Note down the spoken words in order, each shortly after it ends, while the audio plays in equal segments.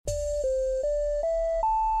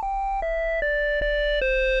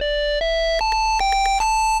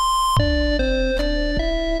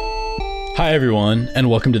Hi everyone, and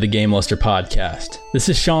welcome to the Game Luster podcast. This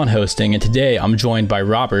is Sean hosting, and today I'm joined by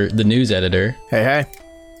Robert, the news editor. Hey.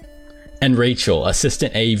 And Rachel,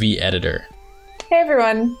 assistant AV editor. Hey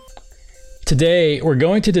everyone. Today, we're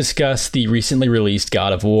going to discuss the recently released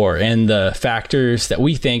God of War and the factors that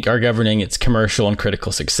we think are governing its commercial and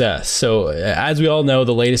critical success. So, as we all know,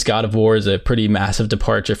 the latest God of War is a pretty massive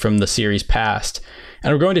departure from the series past.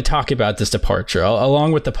 And we're going to talk about this departure,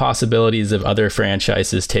 along with the possibilities of other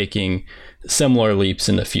franchises taking similar leaps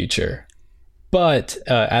in the future. But,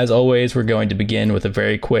 as always, we're going to begin with a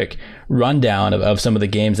very quick rundown of some of the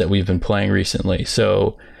games that we've been playing recently.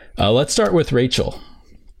 So, let's start with Rachel.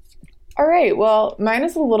 All right. Well, mine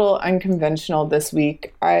is a little unconventional this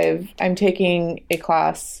week. I'm taking a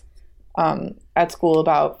class at school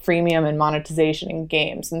about freemium and monetization in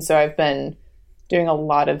games. And so I've been doing a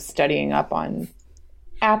lot of studying up on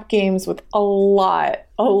app games with a lot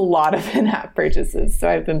of in-app purchases. So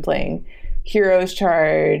I've been playing Heroes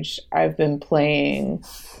Charge. I've been playing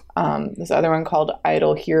this other one called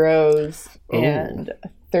Idle Heroes. Ooh. And a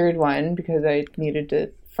third one because I needed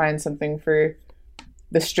to find something for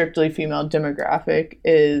the strictly female demographic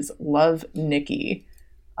is Love Nikki.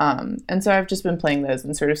 And so I've just been playing those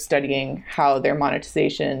and sort of studying how their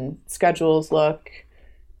monetization schedules look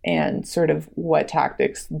and sort of what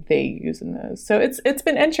tactics they use in those. So it's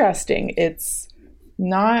been interesting. It's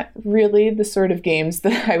not really the sort of games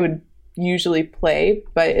that I would usually play,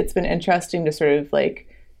 but it's been interesting to sort of like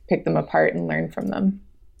pick them apart and learn from them.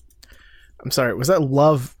 I'm sorry, was that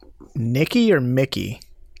Love Nikki or Mickey?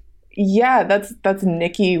 Yeah, that's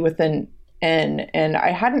Nikki with an N, and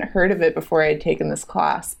I hadn't heard of it before I had taken this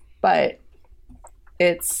class, but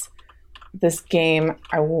it's this game,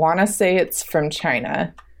 I want to say it's from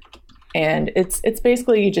China, and it's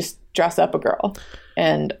basically you just dress up a girl,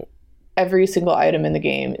 and every single item in the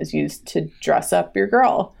game is used to dress up your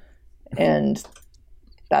girl, and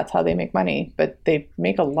that's how they make money, but they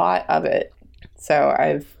make a lot of it. So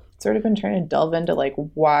I've sort of been trying to delve into like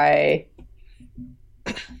why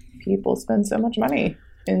people spend so much money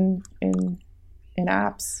in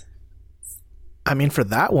apps. I mean, for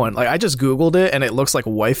that one, like I just Googled it and it looks like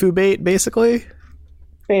waifu bait, basically.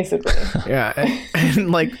 Yeah.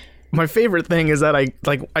 And like my favorite thing is that I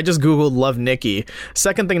just Googled Love Nikki.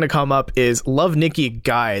 Second thing to come up is Love Nikki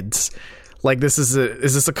guides. Like is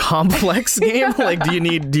this a complex game? Like do you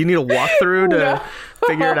need a walkthrough to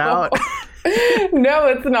figure it out? No,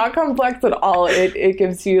 it's not complex at all. It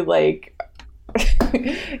gives you like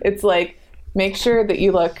it's like make sure that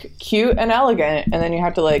you look cute and elegant, and then you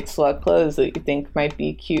have to like select clothes that you think might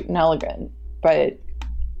be cute and elegant. But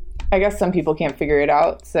I guess some people can't figure it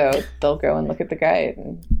out, so they'll go and look at the guide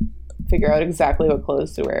and figure out exactly what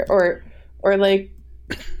clothes to wear. Or like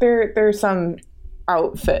there's some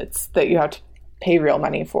outfits that you have to pay real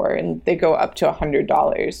money for, and they go up to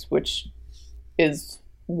 $100, which is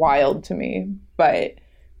wild to me. But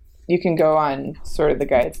you can go on sort of the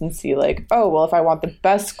guides and see like, oh, well, if I want the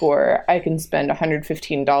best score, I can spend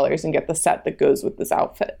 $115 and get the set that goes with this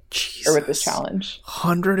outfit. Jesus. Or with this challenge.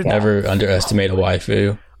 Never underestimate a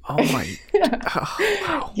waifu. Oh my. Oh,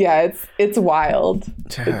 wow. Yeah, it's wild.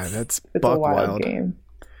 Yeah, it's a wild game.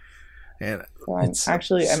 And so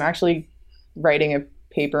I'm actually writing a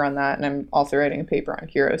paper on that, and I'm also writing a paper on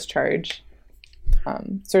Heroes Charge.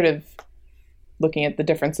 Sort of looking at the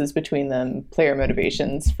differences between them, player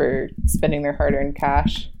motivations for spending their hard-earned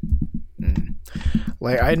cash.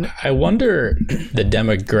 Like I wonder the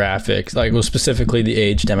demographics, like well, specifically the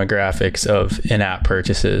age demographics of in-app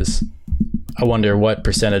purchases. I wonder what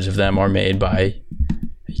percentage of them are made by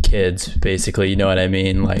kids, basically. You know what I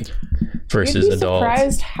mean? Like versus adults. You'd be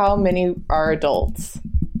surprised how many are adults.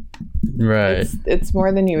 Right. It's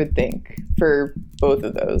more than you would think for both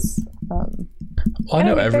of those. Well, I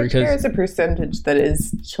know there's a percentage that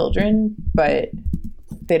is children, but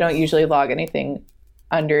they don't usually log anything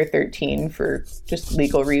under 13 for just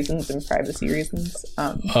legal reasons and privacy reasons.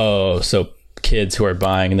 So kids who are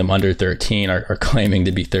buying them under 13 are claiming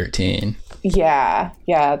to be 13. Yeah,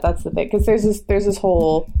 that's the thing. Because there's this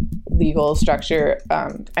whole legal structure.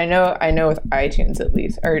 I know with iTunes at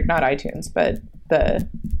least, or not iTunes, but the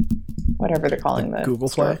whatever they're calling the Google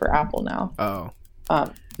store Play for Apple now. Oh.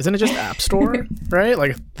 Isn't it just App Store, right?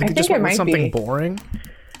 Like they just went with something boring.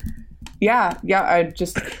 Yeah. I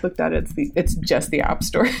just looked at it. It's just the App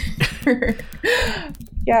Store.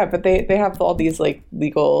 Yeah, but they have all these like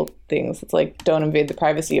legal things. It's like don't invade the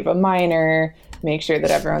privacy of a minor. Make sure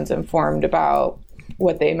that everyone's informed about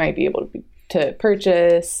what they might be able to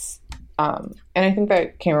purchase. And I think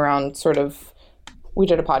that came around sort of we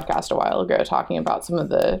did a podcast a while ago talking about some of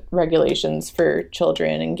the regulations for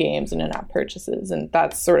children and games and in-app purchases, and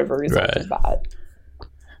that's sort of a result of that.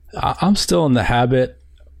 I'm still in the habit,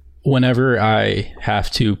 whenever I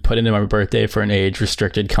have to put into my birthday for an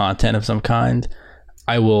age-restricted content of some kind,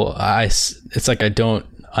 it's like I don't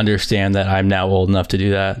understand that I'm now old enough to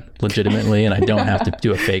do that legitimately, and I don't have to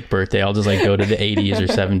do a fake birthday. I'll just like go to the 80s or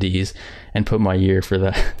 70s and put my year for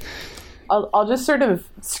that. I'll just sort of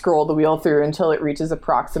scroll the wheel through until it reaches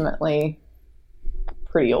approximately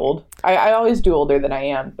pretty old. I always do older than I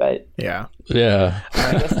am, but yeah.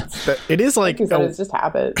 It is like it's just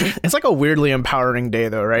habit. It's like a weirdly empowering day,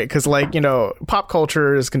 though, right? Because like, you know, pop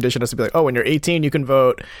culture has conditioned us to be like, oh, when you're 18 you can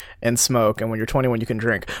vote and smoke, and when you're 21 you can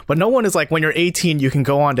drink. But no one is like, when you're 18 you can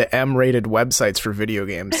go on to M-rated websites for video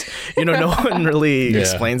games. You know, no one really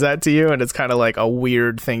explains that to you, and it's kind of like a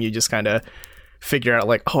weird thing. You just kind of figure out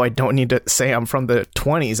like, oh, I don't need to say I'm from the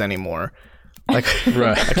 20s anymore. Like,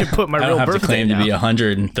 right. I can put my real birthday. I don't have to claim to be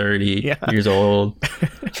 130 years old.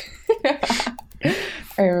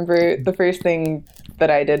 I remember the first thing that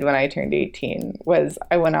I did when I turned 18 was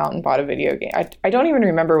I went out and bought a video game. I don't even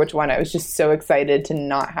remember which one. I was just so excited to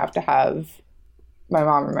not have to have my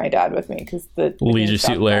mom or my dad with me, because the Leisure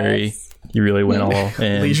Suit Larry. You really went all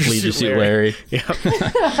in. Leisure Suit Larry.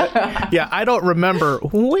 Yeah. Yeah, I don't remember.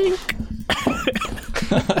 Wink.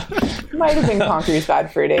 Might have been Conker's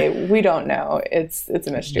Bad Fur Day. We don't know. It's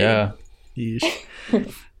a mystery. Yeah.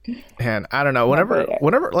 And I don't know.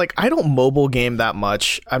 Whenever, like, I don't mobile game that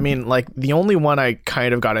much. I mean, like, the only one I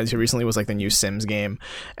kind of got into recently was like the new Sims game,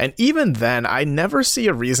 and even then, I never see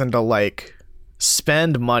a reason to like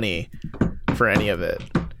spend money for any of it.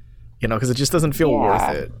 You know, because it just doesn't feel worth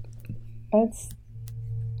it.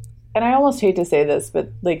 And I almost hate to say this,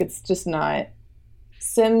 but like, it's just not.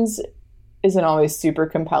 Sims isn't always super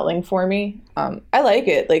compelling for me. I like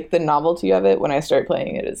it, like the novelty of it when I start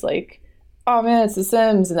playing it is like, oh man, it's The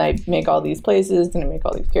Sims, and I make all these places and I make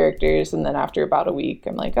all these characters, and then after about a week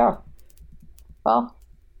I'm like, oh, well,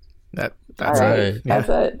 that's right. It. That's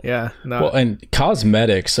it. Yeah. No. Well, and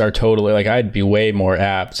cosmetics are totally like, I'd be way more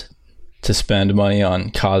apt to spend money on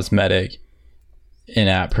cosmetic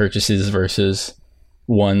in-app purchases versus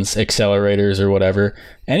one's accelerators or whatever.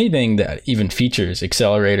 Anything that even features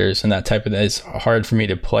accelerators and that type of that is hard for me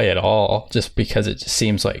to play at all, just because it just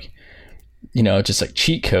seems like, you know, just like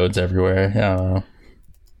cheat codes everywhere. I don't know.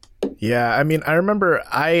 Yeah, I mean, I remember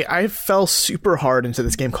I fell super hard into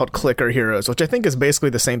this game called Clicker Heroes, which I think is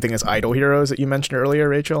basically the same thing as Idle Heroes that you mentioned earlier,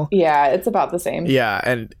 Rachel. Yeah, it's about the same. Yeah,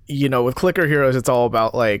 and you know, with Clicker Heroes, it's all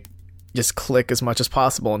about like just click as much as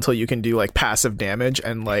possible until you can do like passive damage,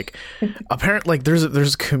 and like apparently like there's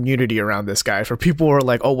a community around this guy for people who are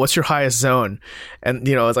like, oh, what's your highest zone? And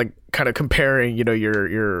you know, it's like kind of comparing, you know,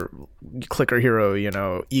 your Clicker Hero, you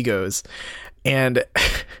know, egos. And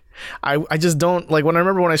I just don't like, when I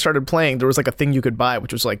remember when I started playing, there was like a thing you could buy,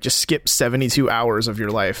 which was like, just skip 72 hours of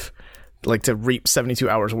your life, like to reap 72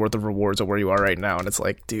 hours worth of rewards of where you are right now. And it's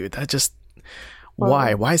like, dude, that just,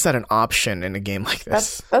 why is that an option in a game like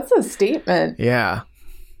this? That's a statement. Yeah.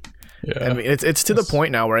 I mean, it's to the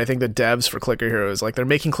point now where I think the devs for Clicker Heroes, like, they're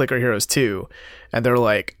making Clicker Heroes 2, and they're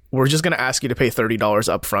like, we're just going to ask you to pay $30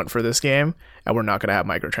 up front for this game, and we're not going to have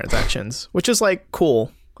microtransactions, which is like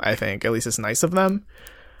cool. I think at least it's nice of them.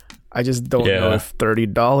 I just don't know if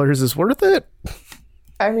 $30 is worth it.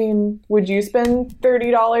 I mean, would you spend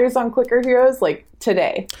 $30 on Clicker Heroes? Like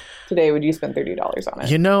today, would you spend $30 on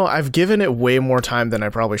it? You know, I've given it way more time than I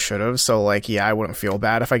probably should have. So like, yeah, I wouldn't feel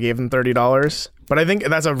bad if I gave them $30. But I think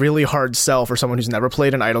that's a really hard sell for someone who's never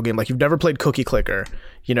played an idle game. Like, you've never played Cookie Clicker,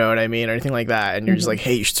 you know what I mean? Or anything like that. And you're just like,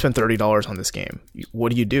 hey, you should spend $30 on this game.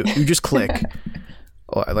 What do? You just click.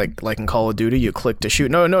 Like in Call of Duty, you click to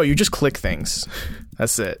shoot. No, you just click things.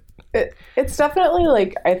 That's it. It's definitely,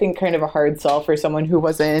 like, I think kind of a hard sell for someone who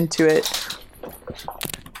wasn't into it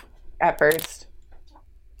at first.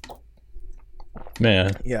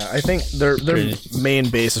 Man. Yeah, I think their main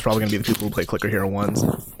base is probably going to be the people who play Clicker Hero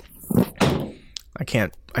 1s. I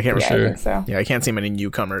can't I think so. Yeah, I can't see many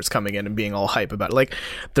newcomers coming in and being all hype about it. Like,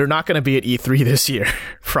 they're not going to be at E3 this year.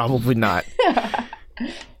 Probably not.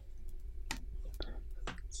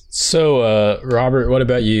 So, Robert, what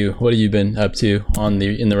about you? What have you been up to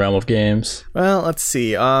in the realm of games? Well, let's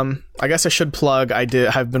see. I guess I should plug.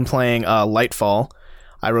 I've been playing Lightfall.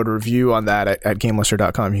 I wrote a review on that at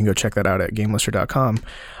GameLister.com. You can go check that out at GameLister.com.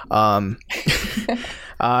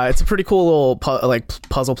 It's a pretty cool little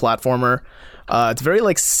puzzle platformer. It's very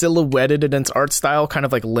like silhouetted in its art style, kind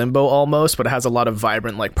of like Limbo almost, but it has a lot of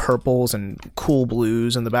vibrant like purples and cool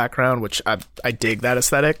blues in the background, which I dig that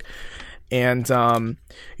aesthetic. And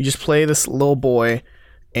you just play this little boy,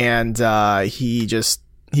 and he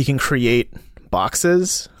can create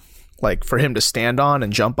boxes like for him to stand on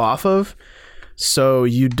and jump off of. So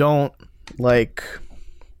you don't like,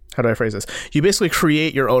 how do I phrase this? You basically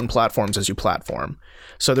create your own platforms as you platform.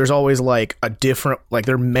 So there's always like a different, like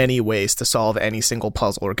there are many ways to solve any single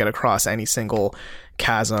puzzle or get across any single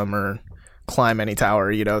chasm or climb any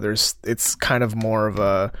tower. You know, it's kind of more of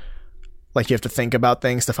a, like you have to think about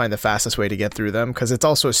things to find the fastest way to get through them, because it's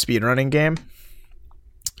also a speedrunning game.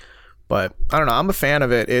 But I don't know, I'm a fan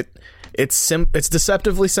of it. It's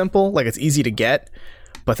deceptively simple, like it's easy to get,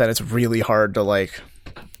 but then it's really hard to like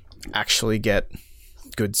actually get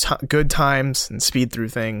good times and speed through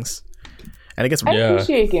things. And it gets I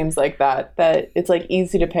appreciate games like that it's like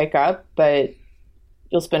easy to pick up, but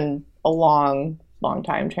you'll spend a long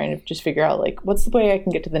time trying to just figure out like, what's the way I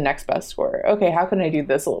can get to the next best score? Okay, how can I do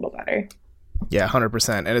this a little better? Yeah,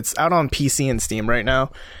 100%. And it's out on PC and Steam right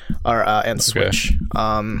now, or and Switch.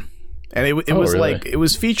 And it was really? Like, it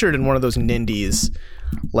was featured in one of those Nindies,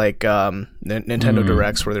 like Nintendo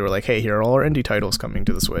Directs, where they were like, hey, here are all our indie titles coming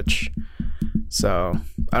to the Switch. So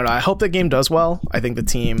I don't know, I hope that game does well. I think the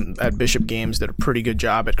team at Bishop Games did a pretty good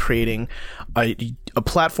job at creating a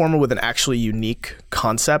platformer with an actually unique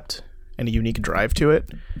concept and a unique drive to it.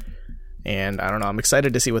 And I don't know, I'm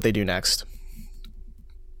excited to see what they do next.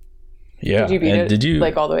 Yeah. Did you beat it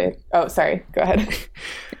like all the way? Oh, sorry. Go ahead.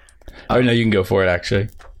 Oh, no, you can go for it, actually.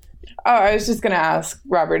 Oh, I was just going to ask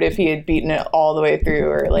Robert if he had beaten it all the way through,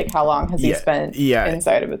 or like how long has he spent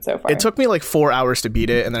inside of it so far? It took me like 4 hours to beat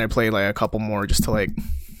it, and then I played like a couple more just to like,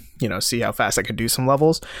 you know, see how fast I could do some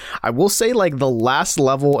levels. I will say like the last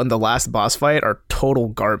level and the last boss fight are total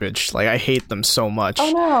garbage. Like I hate them so much.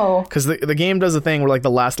 Oh no. Because the game does a thing where like the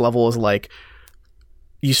last level is like,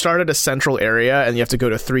 you start at a central area and you have to go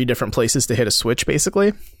to 3 different places to hit a switch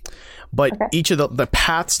basically. But each of the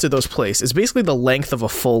paths to those places is basically the length of a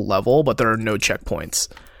full level, but there are no checkpoints.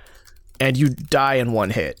 And you die in one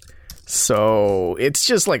hit. So it's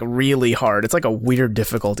just like really hard. It's like a weird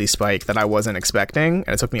difficulty spike that I wasn't expecting. And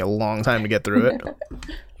it took me a long time to get through it.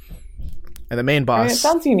 And the main boss... I mean, it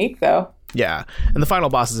sounds unique though. Yeah. And the final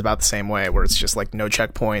boss is about the same way, where it's just like no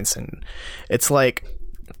checkpoints. And it's like,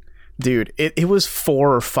 dude, it was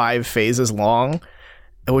 4 or 5 phases long.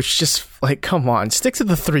 Which just like, come on, stick to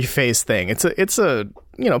the 3-phase thing. It's a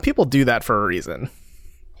you know, people do that for a reason.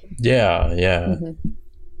 Yeah.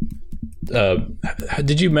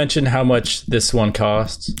 Did you mention how much this one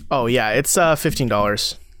costs? Oh yeah, it's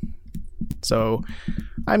 $15. So,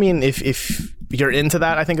 I mean, if you're into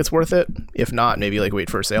that, I think it's worth it. If not, maybe like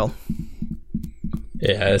wait for a sale.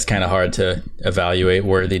 Yeah, it's kind of hard to evaluate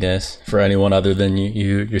worthiness for anyone other than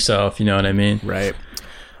you yourself. You know what I mean? Right.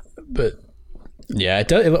 But. Yeah,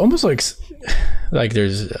 it almost looks like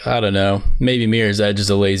there's, I don't know, maybe Mirror's Edge is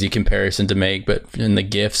a lazy comparison to make, but in the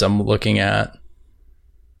GIFs I'm looking at,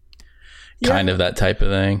 kind of that type of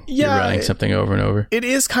thing. Yeah, you're running something over and over. It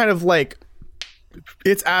is kind of like,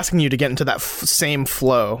 it's asking you to get into that same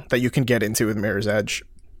flow that you can get into with Mirror's Edge,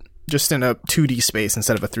 just in a 2D space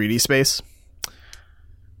instead of a 3D space.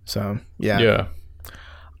 So, yeah.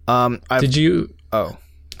 Did you... Oh,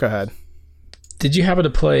 go ahead. Did you happen to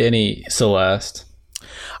play any Celeste?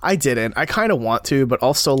 I didn't. I kind of want to, but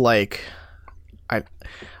also like,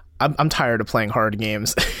 I'm tired of playing hard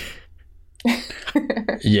games.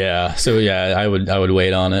 Yeah. So yeah, I would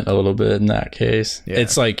wait on it a little bit in that case. Yeah.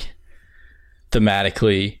 It's like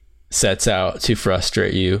thematically sets out to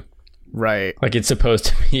frustrate you. Right. Like it's supposed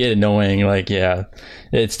to be annoying. Like, yeah,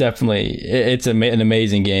 it's definitely, it's an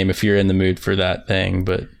amazing game if you're in the mood for that thing,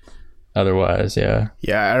 but otherwise, yeah.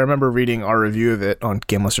 Yeah, I remember reading our review of it on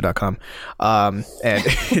GameLuster.com. And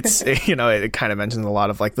it's, you know, it kind of mentions a lot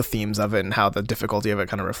of like the themes of it and how the difficulty of it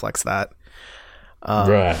kind of reflects that.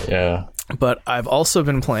 Right, yeah. But I've also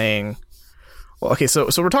been playing, well, okay, so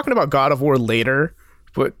we're talking about God of War later,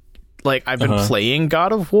 but like I've been playing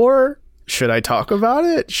God of War. Should I talk about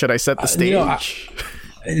it? Should I set the stage?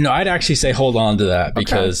 No, I'd actually say hold on to that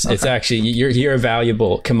because it's actually you're a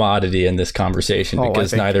valuable commodity in this conversation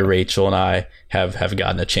because neither Rachel and I have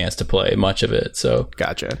gotten a chance to play much of it. So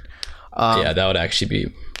gotcha. Yeah, that would actually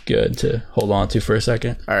be good to hold on to for a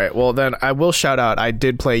second. All right. Well, then I will shout out. I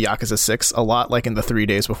did play Yakuza 6 a lot, like in the 3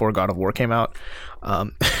 days before God of War came out.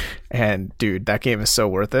 And dude, that game is so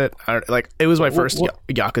worth it. Like it was my first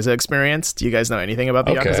Yakuza experience. Do you guys know anything about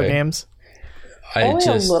the Yakuza games? Only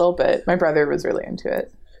a little bit. My brother was really into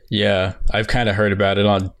it. Yeah, I've kind of heard about it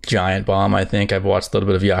on Giant Bomb. I think I've watched a little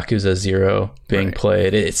bit of Yakuza 0 being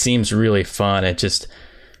played. It seems really fun. It just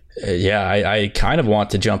Yeah, I kind of want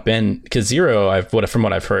to jump in because 0, from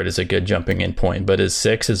what I've heard, is a good jumping in point, but is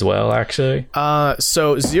 6 as well, actually?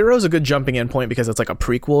 So 0 is a good jumping in point because it's like a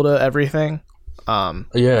prequel to everything.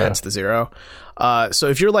 Hence the 0. So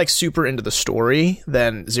if you're like super into the story,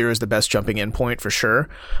 then 0 is the best jumping in point for sure.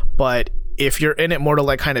 But if you're in it more to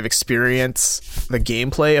like kind of experience the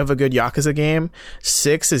gameplay of a good Yakuza game,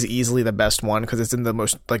 6 is easily the best one because it's in the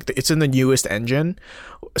most it's in the newest engine.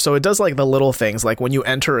 So it does like the little things, like when you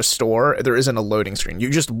enter a store, there isn't a loading screen. You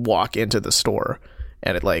just walk into the store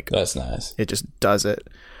and it like, that's nice. It just does it.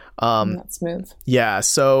 That's smooth. Yeah.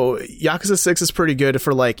 So Yakuza 6 is pretty good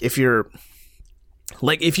for like, if you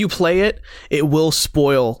play it, it will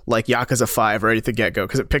spoil like Yakuza 5 right at the get-go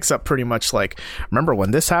because it picks up pretty much like, remember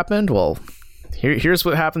when this happened? Well, here's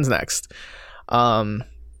what happens next.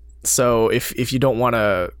 So if you don't want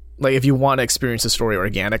to, like, if you want to experience the story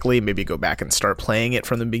organically, maybe go back and start playing it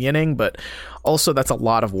from the beginning. But also that's a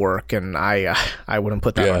lot of work, and I wouldn't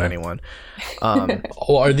put that on anyone.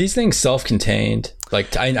 Well, are these things self-contained?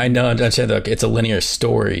 Like, I know, I understand that it's a linear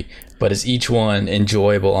story, but is each one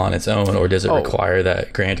enjoyable on its own, or does it require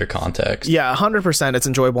that grander context? Yeah, 100% it's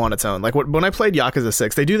enjoyable on its own. Like when I played Yakuza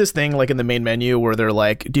 6, they do this thing like in the main menu where they're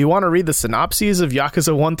like, do you want to read the synopses of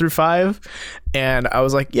Yakuza 1 through 5? And I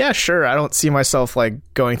was like, yeah, sure. I don't see myself like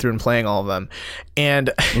going through and playing all of them.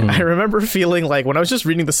 And I remember feeling like when I was just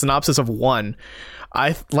reading the synopsis of 1,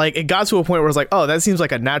 it got to a point where I was like, oh, that seems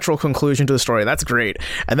like a natural conclusion to the story. That's great.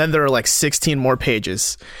 And then there are like 16 more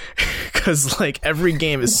pages because like every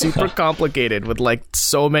game is super complicated with like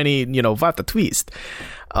so many, what the twist.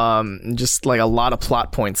 Just like a lot of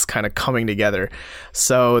plot points kind of coming together.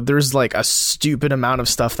 So there's like a stupid amount of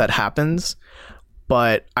stuff that happens.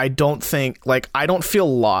 But I don't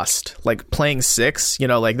feel lost like playing 6.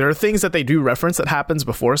 Like there are things that they do reference that happens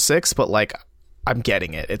before 6, but like I'm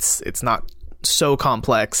getting it. It's not so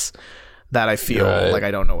complex that I feel like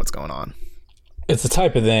I don't know what's going on. It's the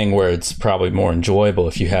type of thing where it's probably more enjoyable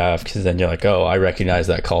if you have, because then you're like, oh, I recognize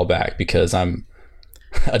that callback because I'm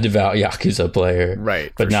a devout Yakuza player,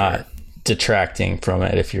 right? But not detracting from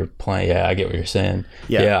it if you're playing. Yeah, I get what you're saying.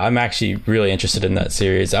 Yeah, I'm actually really interested in that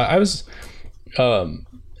series. I was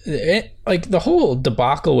like the whole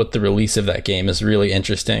debacle with the release of that game is really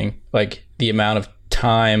interesting. Like the amount of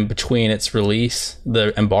time between its release,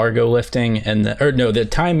 the embargo lifting, and the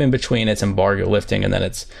time in between its embargo lifting and then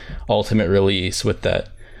its ultimate release with that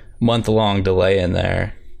month-long delay in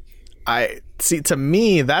there. To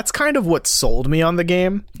me, that's kind of what sold me on the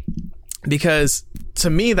game, because to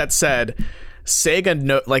me that said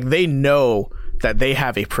Sega they know that they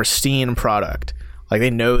have a pristine product. Like they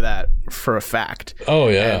know that for a fact. Oh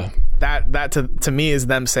yeah. And that to me is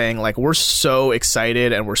them saying like, we're so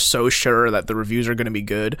excited and we're so sure that the reviews are going to be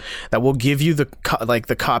good that we'll give you the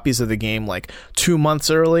copies of the game like 2 months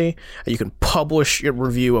early. And you can publish your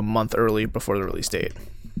review a month early before the release date.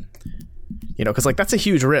 Because like that's a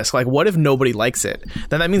huge risk. Like what if nobody likes it?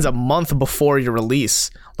 Then that means a month before your release,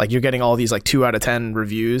 like you're getting all these like 2 out of 10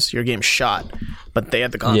 reviews. Your game's shot, but they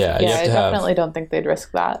have the confidence. Yeah, I definitely don't think they'd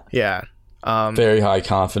risk that. Yeah. Very high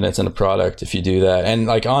confidence in a product if you do that, and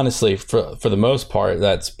like honestly for the most part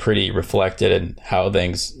that's pretty reflected in how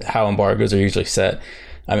embargoes are usually set.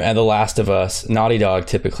 I mean, and The Last of Us, Naughty Dog,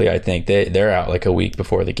 typically I think they're out like a week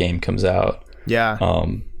before the game comes out.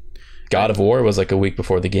 God of War was like a week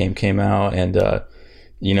before the game came out, and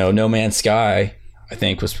No Man's Sky I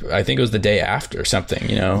think it was the day after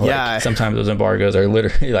something. Like sometimes those embargoes are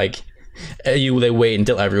literally like they wait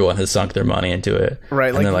until everyone has sunk their money into it,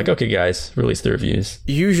 right? And they're like, okay guys, release the reviews.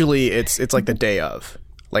 Usually it's like the day of,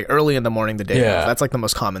 like early in the morning, the day of. That's like the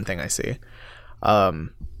most common thing I see.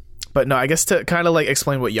 But no, I guess to kind of like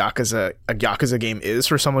explain what a Yakuza game is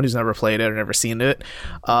for someone who's never played it or never seen it.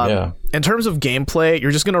 In terms of gameplay,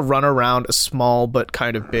 you're just gonna run around a small but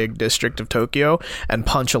kind of big district of Tokyo and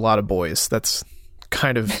punch a lot of boys. That's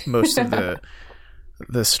kind of most of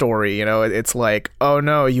the story. It's like, oh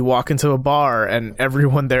no, you walk into a bar and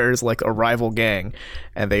everyone there is like a rival gang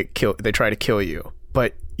and they try to kill you,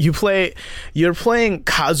 but you're playing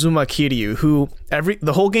Kazuma Kiryu, who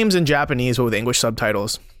the whole game's in Japanese but with English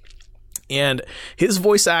subtitles, and his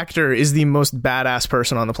voice actor is the most badass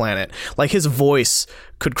person on the planet. Like his voice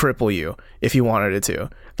could cripple you if you wanted it to.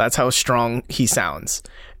 That's how strong he sounds.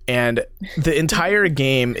 And the entire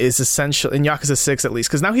game is essentially, in Yakuza 6 at least,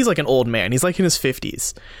 because now he's like an old man. He's like in his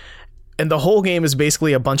 50s. And the whole game is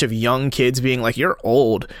basically a bunch of young kids being like, you're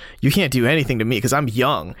old. You can't do anything to me because I'm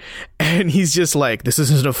young. And he's just like, this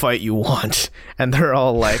isn't a fight you want. And they're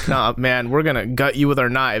all like, nah, man, we're going to gut you with our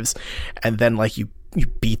knives. And then like you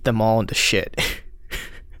beat them all into shit.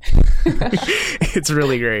 It's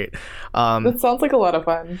really great. That sounds like a lot of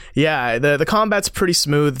fun. Yeah, the combat's pretty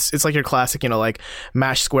smooth. It's like your classic, like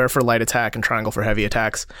mash square for light attack and triangle for heavy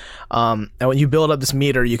attacks. And when you build up this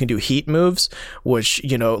meter, you can do heat moves, which,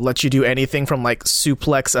 lets you do anything from like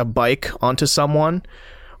suplex a bike onto someone,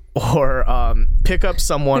 or pick up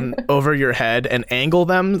someone over your head and angle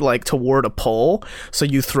them like toward a pole, so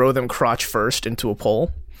you throw them crotch first into a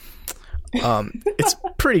pole. It's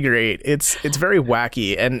pretty great. It's very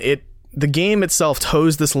wacky, and the game itself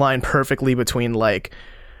toes this line perfectly between like,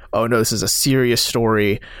 oh no, this is a serious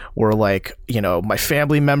story where like, my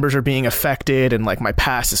family members are being affected and like my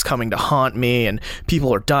past is coming to haunt me and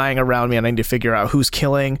people are dying around me and I need to figure out who's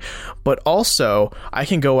killing. But also I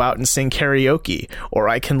can go out and sing karaoke, or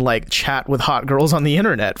I can like chat with hot girls on the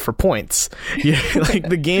internet for points. Like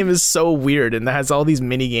the game is so weird, and it has all these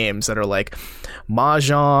mini games that are like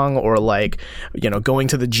mahjong, or like, going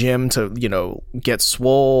to the gym to, get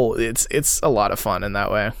swole. It's a lot of fun in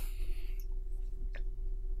that way.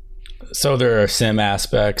 So there are sim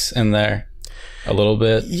aspects in there a little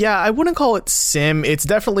bit. Yeah, I wouldn't call it sim. It's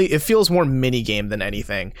definitely, it feels more mini game than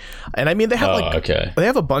anything. And I mean, they have they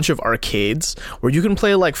have a bunch of arcades where you can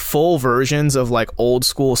play like full versions of like old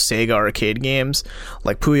school Sega arcade games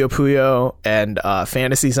like Puyo Puyo and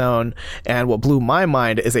Fantasy Zone. And what blew my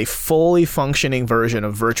mind is a fully functioning version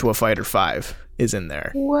of Virtua Fighter 5 is in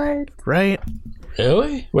there. What? Right?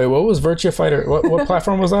 Really? Wait, what was Virtua Fighter? What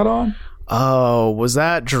platform was that on? Oh, was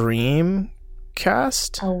that Dreamcast?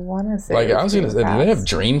 I want to say. Like, I was going to say, do they have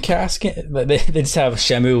Dreamcast? They just have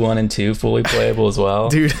Shenmue 1 and 2 fully playable as well.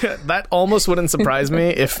 Dude, that almost wouldn't surprise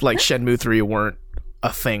me if, like, Shenmue 3 weren't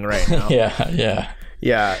a thing right now.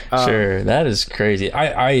 Yeah. Sure, that is crazy.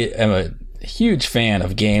 I am a huge fan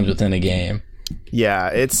of games within a game. Yeah,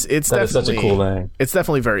 it's definitely such a cool thing. It's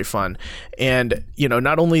definitely very fun. And,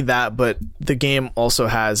 not only that, but the game also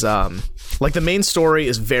has like the main story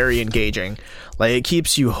is very engaging. Like it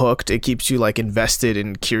keeps you hooked, it keeps you like invested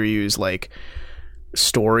in Kiryu's like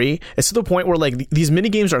story. It's to the point where like these mini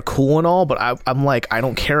games are cool and all, but I'm like, I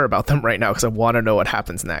don't care about them right now because I want to know what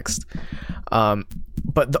happens next.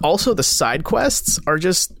 But also the side quests are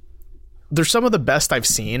just, they're some of the best I've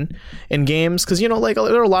seen in games, because like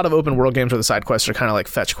there are a lot of open world games where the side quests are kind of like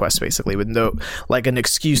fetch quests basically, with no like an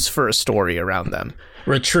excuse for a story around them.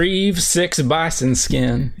 Retrieve 6 bison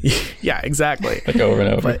skin. Yeah, exactly. Like over and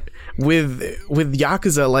over. But with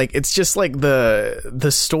Yakuza, like it's just like the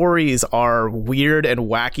stories are weird and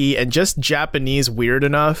wacky and just Japanese weird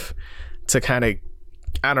enough to kind of,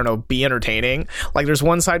 I don't know, be entertaining. Like there's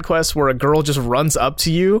one side quest where a girl just runs up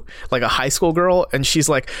to you, like a high school girl, and she's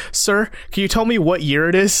like, "Sir, can you tell me what year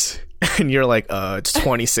it is?" And you're like, it's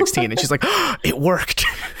 2016. And she's like, oh, it worked.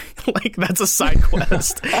 Like that's a side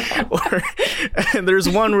quest. And there's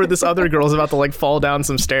one where this other girl's about to like fall down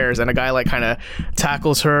some stairs, and a guy like kind of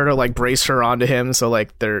tackles her to like brace her onto him, so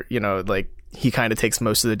like they're, like he kind of takes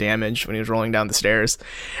most of the damage when he was rolling down the stairs.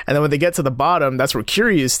 And then when they get to the bottom, that's where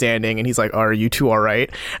Kiryu is standing, and he's like, are you two all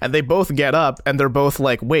right? And they both get up, and they're both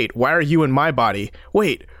like, wait, why are you in my body?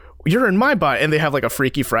 Wait, you're in my body. And they have like a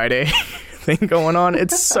Freaky Friday thing going on.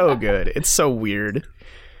 It's so good. It's so weird.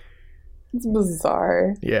 It's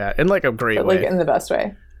bizarre. Yeah, in like a great way. Like in the best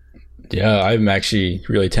way. Yeah, I'm actually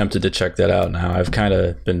really tempted to check that out now. I've kind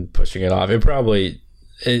of been pushing it off.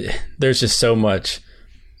 There's just so much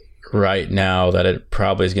right now that it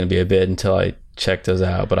probably is going to be a bit until I check those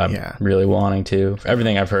out, but I'm really wanting to.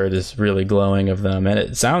 Everything I've heard is really glowing of them, and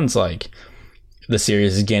it sounds like the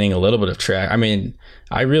series is gaining a little bit of track. I mean,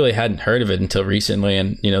 I really hadn't heard of it until recently,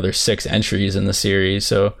 and there's 6 entries in the series,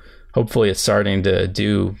 so hopefully it's starting to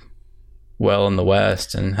do well in the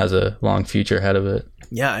West and has a long future ahead of it.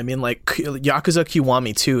 Yeah, I mean, like Yakuza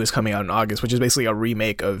Kiwami 2 is coming out in August, which is basically a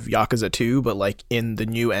remake of Yakuza 2, but like in the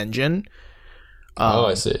new engine.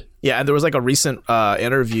 I see. Yeah, and there was like a recent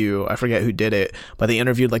interview, I forget who did it, but they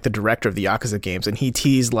interviewed like the director of the Yakuza games, and he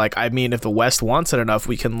teased like, I mean, if the West wants it enough,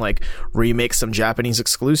 we can like remake some Japanese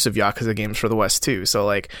exclusive Yakuza games for the West too. So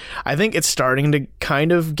like, I think it's starting to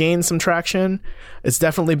kind of gain some traction. It's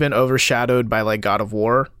definitely been overshadowed by like God of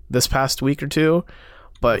War this past week or two,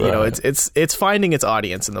 but it's finding its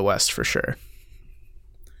audience in the West for sure.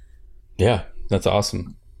 Yeah, that's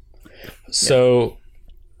awesome. So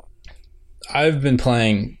I've been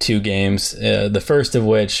playing 2 games, the first of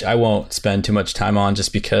which I won't spend too much time on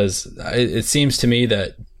just because it seems to me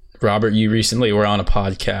that, Robert, you recently were on a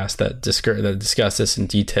podcast that discussed this in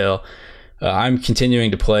detail. I'm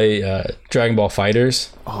continuing to play Dragon Ball FighterZ.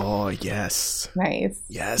 Oh, yes. Nice.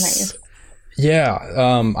 Yes. Nice. Yeah,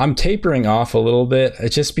 I'm tapering off a little bit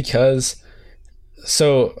just because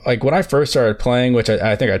So like when I first started playing, which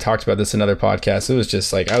I think I talked about this in another podcast, it was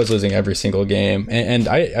just like I was losing every single game, and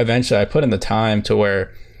I eventually put in the time to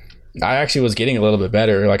where I actually was getting a little bit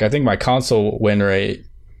better. Like I think my console win rate,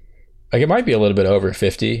 like it might be a little bit over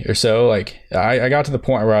 50 or so. Like I got to the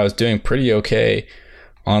point where I was doing pretty okay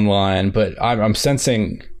online, but I'm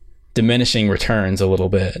sensing diminishing returns a little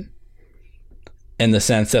bit, in the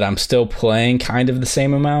sense that I'm still playing kind of the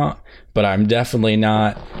same amount, but I'm definitely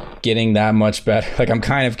not getting that much better. Like I'm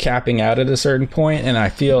kind of capping out at a certain point, and I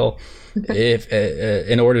feel if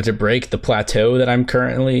in order to break the plateau that I'm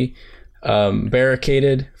currently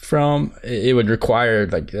barricaded from, it would require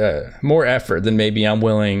like more effort than maybe I'm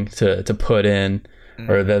willing to put in,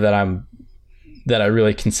 or that I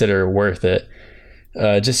really consider worth it.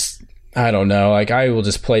 Just I don't know, like I will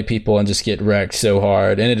just play people and just get wrecked so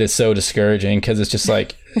hard, and it is so discouraging because it's just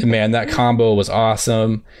like, man, that combo was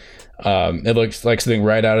awesome. It looks like something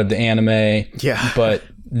right out of the anime. Yeah. But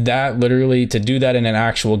that literally, to do that in an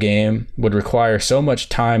actual game would require so much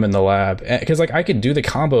time in the lab, because like I could do the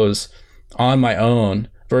combos on my own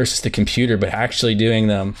versus the computer, but actually doing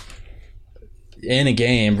them in a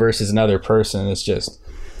game versus another person, it's just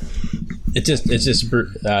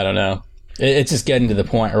I don't know. It's just getting to the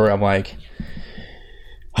point where I'm like,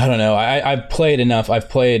 I don't know. I've played enough. I've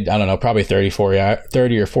played, I don't know, probably 30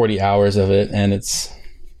 or 40 hours of it. And it's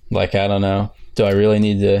like, I don't know. Do I really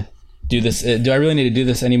need to do this? Do I really need to do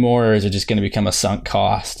this anymore? Or is it just going to become a sunk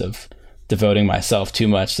cost of devoting myself too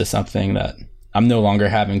much to something that I'm no longer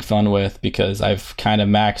having fun with, because I've kind of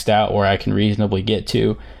maxed out where I can reasonably get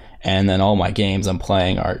to. And then all my games I'm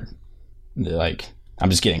playing are like, I'm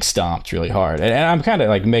just getting stomped really hard. And I'm kind of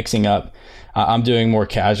like mixing up. I'm doing more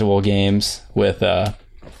casual games with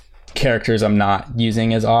characters I'm not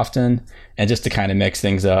using as often, and just to kind of mix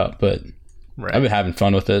things up. But right. I've been having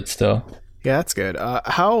fun with it still. Yeah, that's good.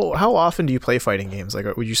 How often do you play fighting games?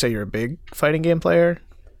 Like, would you say you're a big fighting game player?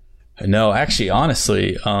 No, actually,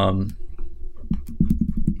 honestly,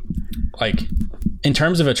 like in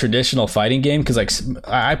terms of a traditional fighting game, because like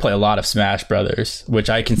I play a lot of Smash Brothers, which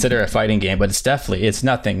I consider a fighting game, but it's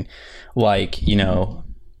nothing like, you know,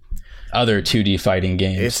 other 2D fighting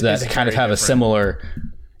games that kind of have a similar,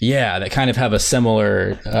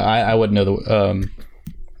 I wouldn't know the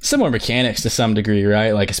similar mechanics to some degree,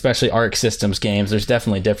 right? Like especially Arc Systems games, there's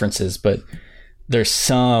definitely differences, but there's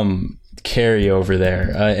some carryover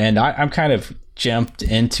there, and I'm kind of jumped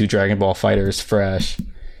into Dragon Ball FighterZ fresh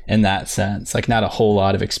in that sense. Like not a whole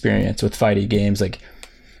lot of experience with fighting games, like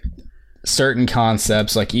certain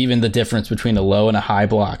concepts, like even the difference between a low and a high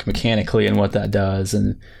block mechanically and what that does,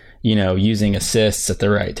 and you know, using assists at the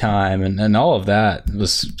right time, and all of that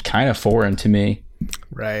was kind of foreign to me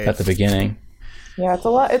right at the beginning. Yeah, it's a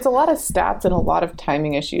lot of stats and a lot of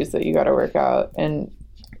timing issues that you got to work out. And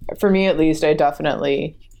for me, at least, I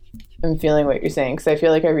definitely am feeling what you're saying, because I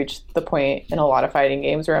feel like I reached the point in a lot of fighting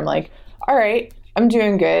games where I'm like, all right, I'm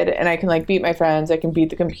doing good, and I can like beat my friends, I can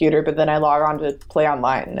beat the computer, but then I log on to play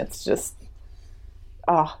online, and it's just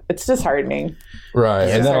disheartening. Right.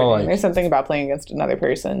 And then like, there's something about playing against another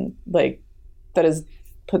person like that has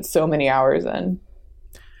put so many hours in.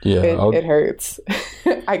 Yeah, it hurts.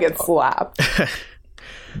 I get slapped.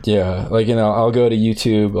 Yeah, like, you know, I'll go to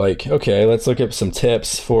YouTube, like, okay, let's look up some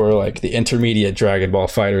tips for like the intermediate Dragon Ball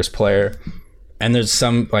FighterZ player. And there's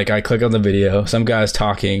some, like, I click on the video, some guy's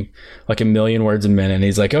talking like a million words a minute, and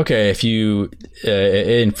he's like, okay, if you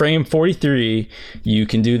in frame 43 you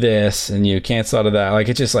can do this and you cancel out of that. Like,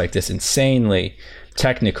 it's just like this insanely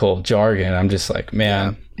technical jargon. I'm just like,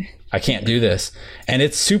 man, I can't do this. And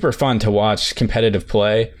it's super fun to watch competitive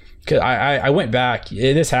play, because I went back,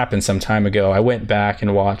 this happened some time ago, I went back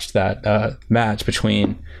and watched that match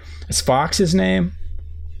between, is Fox his name?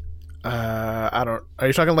 Are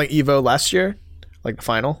you talking like Evo last year? Like the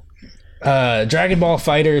final? Dragon Ball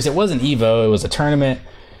FighterZ. It wasn't Evo. It was a tournament.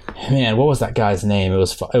 Man, what was that guy's name? It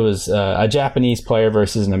was a Japanese player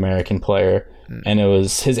versus an American player, and it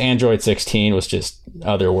was his Android 16 was just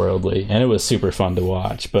otherworldly, and it was super fun to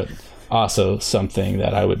watch. But also something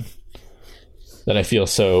that I feel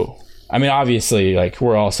so. I mean, obviously, like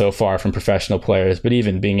we're all so far from professional players, but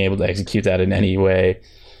even being able to execute that in any way,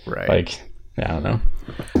 right? Like, I don't know.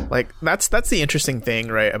 Like that's the interesting thing,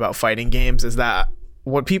 right, about fighting games, is that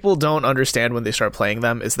what people don't understand when they start playing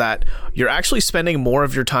them is that you're actually spending more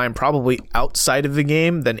of your time probably outside of the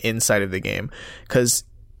game than inside of the game. Because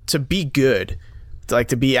to be good, like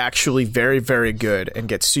to be actually very, very good and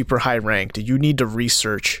get super high ranked, you need to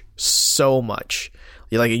research so much.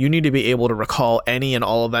 You need to be able to recall any and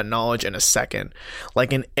all of that knowledge in a second.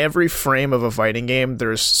 Like in every frame of a fighting game,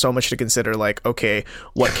 there's so much to consider. Like, okay,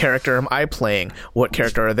 what character am I playing? What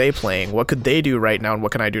character are they playing? What could they do right now? And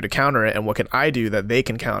what can I do to counter it? And what can I do that they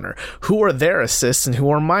can counter? Who are their assists and who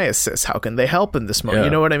are my assists? How can they help in this moment? Yeah.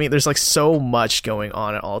 You know what I mean? There's like so much going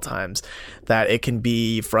on at all times that it can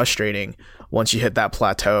be frustrating once you hit that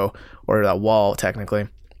plateau or that wall, technically.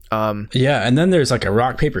 Yeah, and then there's like a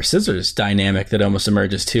rock, paper, scissors dynamic that almost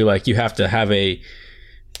emerges too. Like you have to have a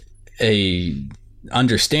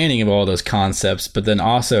understanding of all those concepts, but then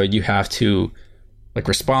also you have to like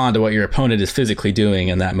respond to what your opponent is physically doing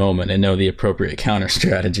in that moment and know the appropriate counter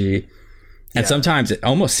strategy. And sometimes it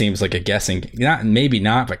almost seems like a guessing, maybe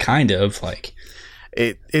not, but kind of like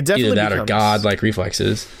it definitely either that or god-like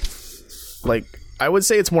reflexes. Like I would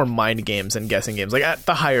say it's more mind games than guessing games, like at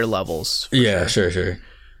the higher levels. Yeah, sure.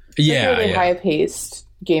 Yeah, like a really high-paced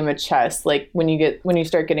game of chess. Like when you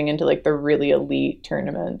start getting into like the really elite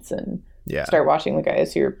tournaments and start watching the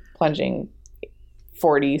guys who are plunging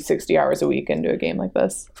 40, 60 hours a week into a game like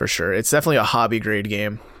this. For sure, it's definitely a hobby grade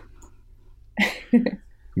game.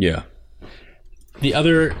 Yeah. The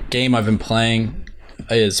other game I've been playing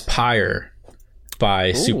is Pyre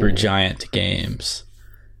by Supergiant Games.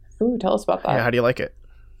 Ooh, tell us about that. Yeah, how do you like it?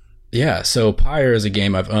 Yeah, so Pyre is a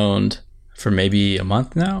game I've owned for maybe a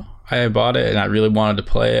month now. I bought it and I really wanted to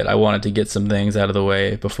play it. I wanted to get some things out of the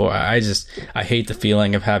way before. I hate the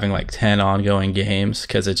feeling of having like 10 ongoing games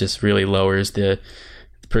because it just really lowers the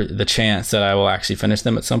chance that I will actually finish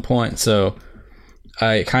them at some point. So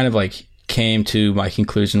I kind of like came to my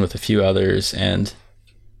conclusion with a few others and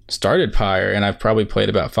started Pyre, and I've probably played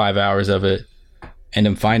about 5 hours of it and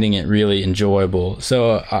I'm finding it really enjoyable.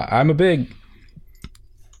 So I'm a pretty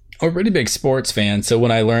big sports fan. So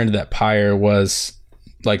when I learned that Pyre was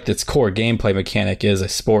like its core gameplay mechanic is a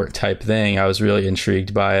sport type thing, I was really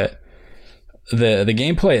intrigued by it. The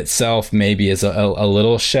gameplay itself maybe is a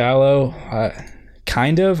little shallow,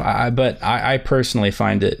 kind of, but I personally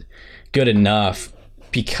find it good enough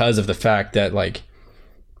because of the fact that like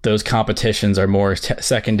those competitions are more of a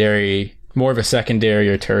secondary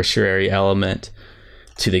or tertiary element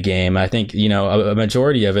to the game. I think, a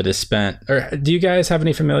majority of it is spent. Or do you guys have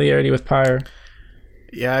any familiarity with Pyre?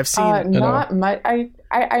 Yeah, I've seen not much.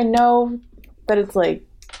 I know that it's like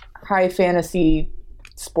high fantasy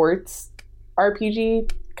sports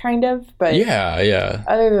RPG kind of, but yeah.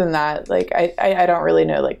 Other than that, like I don't really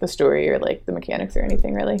know like the story or like the mechanics or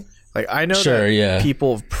anything really. Like I know that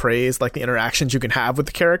people have praised like the interactions you can have with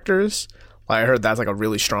the characters. I heard that's like a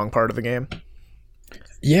really strong part of the game.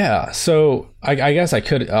 Yeah, so I guess I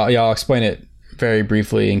could. I'll explain it very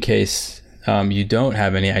briefly in case you don't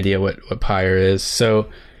have any idea what Pyre is. So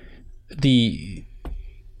the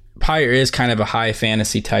Pyre is kind of a high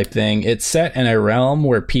fantasy type thing. It's set in a realm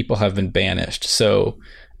where people have been banished. So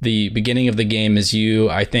the beginning of the game is you,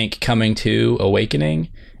 I think, coming to awakening,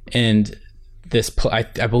 and this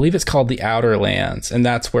I believe it's called the Outer Lands, and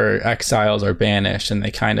that's where exiles are banished, and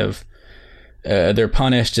they kind of they're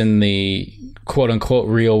punished in the quote unquote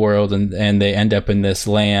real world, and they end up in this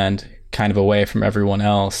land kind of away from everyone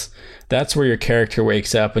else. That's where your character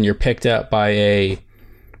wakes up, and you're picked up by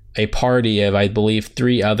a party of, I believe,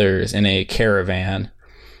 3 others in a caravan.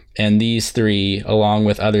 And these 3, along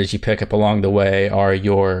with others you pick up along the way, are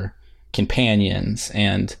your companions.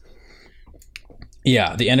 And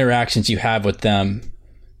yeah, the interactions you have with them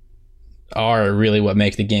are really what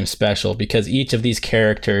make the game special, because each of these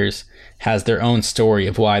characters has their own story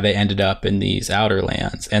of why they ended up in these outer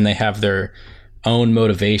lands, and they have their own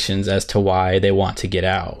motivations as to why they want to get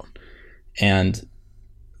out. And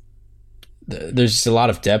there's just a lot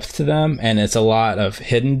of depth to them, and it's a lot of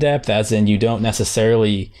hidden depth, as in you don't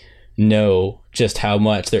necessarily know just how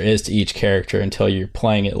much there is to each character until you're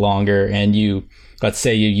playing it longer, and let's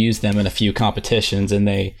say you use them in a few competitions and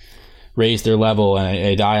they raise their level and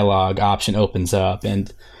a dialogue option opens up,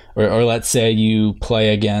 or let's say you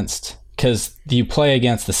play against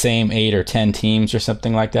the same 8 or 10 teams or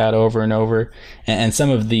something like that over and over, and some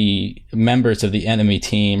of the members of the enemy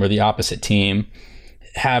team or the opposite team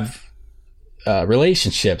have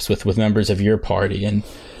relationships with members of your party. And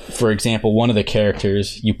for example, one of the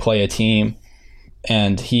characters, you play a team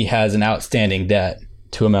and he has an outstanding debt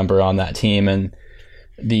to a member on that team, and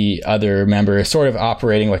the other member is sort of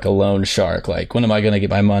operating like a loan shark, like, when am I going to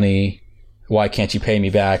get my money? Why can't you pay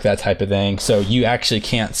me back? That type of thing. So you actually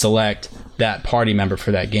can't select that party member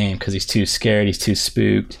for that game because he's too scared, he's too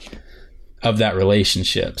spooked of that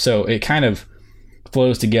relationship. So it kind of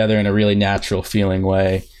flows together in a really natural feeling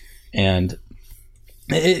way. And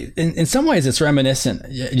in some ways it's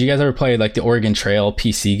reminiscent. You guys ever played like the Oregon Trail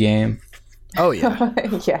PC game? Oh yeah.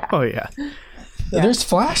 Yeah. Oh yeah. There's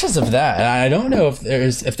flashes of that, and I don't know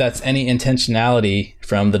if that's any intentionality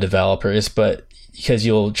from the developers, but because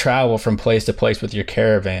you'll travel from place to place with your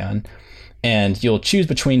caravan, and you'll choose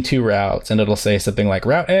between two routes, and it'll say something like,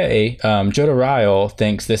 Route A, Jodoryle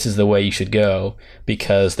thinks this is the way you should go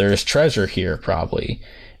because there's treasure here, probably.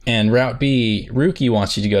 And Route B, Rookie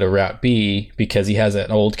wants you to go to Route B because he has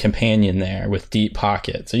an old companion there with deep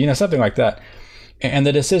pockets, or something like that. And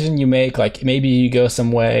the decision you make, like maybe you go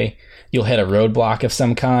some way, you'll hit a roadblock of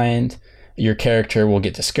some kind, your character will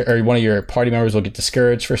get discouraged, or one of your party members will get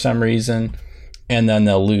discouraged for some reason, and then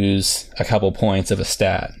they'll lose a couple points of a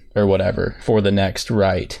stat or whatever for the next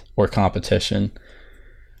right or competition.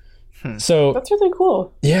 So that's really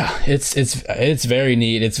cool. Yeah, it's very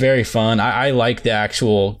neat. It's very fun. I like the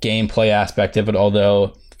actual gameplay aspect of it,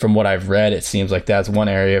 although from what I've read, it seems like that's one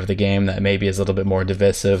area of the game that maybe is a little bit more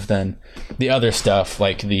divisive than the other stuff,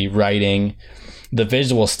 like the writing, the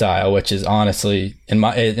visual style, which is honestly, in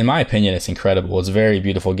my opinion, it's incredible. It's a very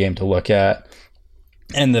beautiful game to look at.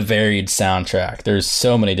 And the varied soundtrack. There's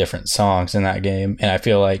so many different songs in that game, and I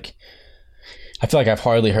feel like I've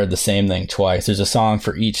hardly heard the same thing twice. There's a song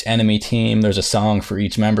for each enemy team. There's a song for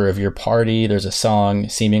each member of your party. There's a song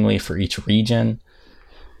seemingly for each region.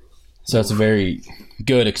 So it's a very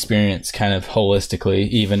good experience kind of holistically,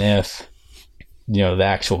 even if, the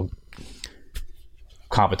actual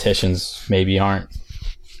competitions maybe aren't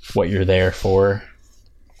what you're there for.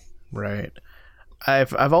 Right.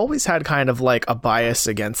 I've always had kind of like a bias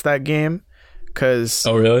against that game because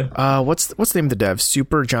oh really? What's the name of the dev?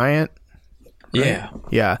 Supergiant? Yeah.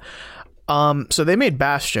 Yeah. So they made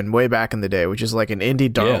Bastion way back in the day, which is like an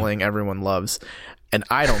indie darling everyone loves. And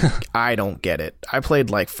I don't get it. I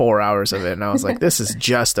played like 4 hours of it and I was like, this is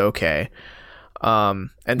just okay.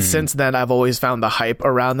 Since then I've always found the hype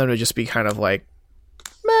around them to just be kind of like,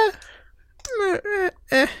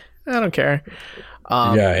 I don't care.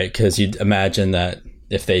 Yeah, because you'd imagine that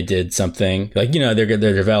if they did something like, they're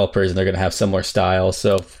developers and they're going to have similar styles.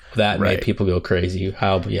 So that made people go crazy.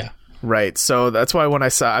 Yeah. Right. So that's why when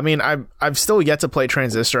I've still yet to play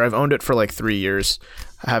Transistor. I've owned it for like 3 years.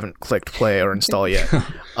 I haven't clicked play or install yet.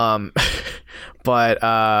 But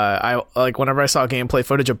I like whenever I saw gameplay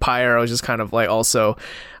footage of Pyre, I was just kind of like, also,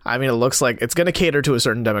 it looks like it's going to cater to a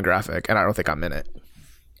certain demographic and I don't think I'm in it.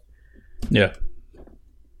 Yeah.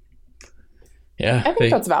 Yeah. I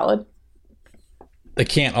think that's valid. They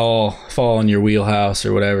can't all fall in your wheelhouse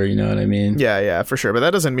or whatever, you know what I mean? Yeah, for sure. But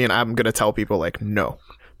that doesn't mean I'm going to tell people like, no,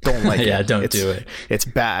 don't like it. Yeah, don't do it. It's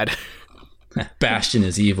bad. Bastion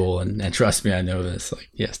is evil, and trust me, I know this. Like,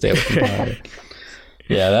 yeah, stay away from it.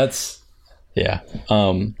 Yeah.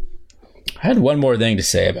 I had one more thing to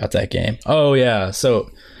say about that game. Oh yeah, so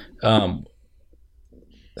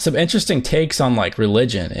some interesting takes on like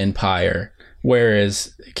religion in Pyre,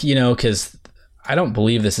 whereas because I don't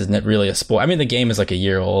believe this is really a spoil. The game is like a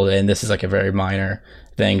year old, and this is like a very minor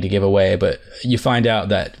thing to give away, but you find out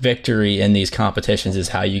that victory in these competitions is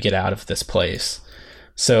how you get out of this place.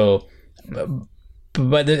 So,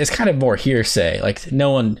 but it's kind of more hearsay. Like,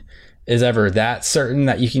 no one is ever that certain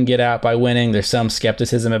that you can get out by winning. There's some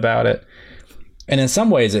skepticism about it. And in some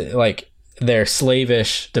ways, their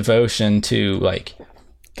slavish devotion to like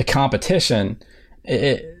the competition,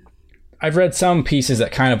 I've read some pieces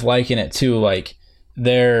that kind of liken it to like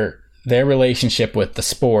their relationship with the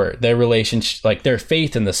sport, their relationship, like their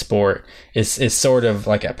faith in the sport is sort of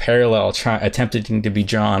like a parallel attempting to be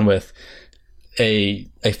drawn with a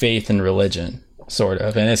faith in religion, sort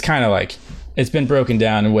of. And it's kind of like, it's been broken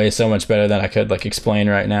down in ways so much better than I could like explain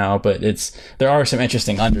right now, but there are some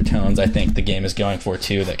interesting undertones I think the game is going for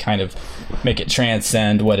too that kind of make it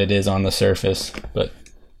transcend what it is on the surface. But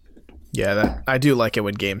yeah, I do like it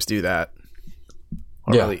when games do that.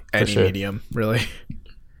 Or really any medium, really.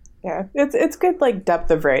 Yeah, it's good like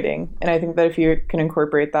depth of writing, and I think that if you can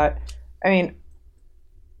incorporate that, I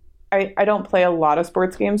don't play a lot of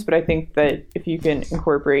sports games, but I think that if you can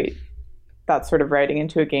incorporate that sort of writing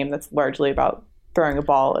into a game that's largely about throwing a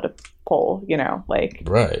ball at a pole, like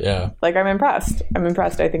right, yeah, like I'm impressed.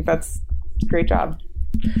 I think that's a great job.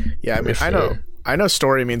 Yeah, I know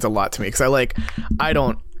story means a lot to me because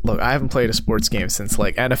I haven't played a sports game since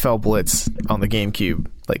like NFL Blitz on the GameCube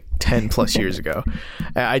like 10 plus years ago.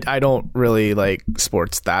 I don't really like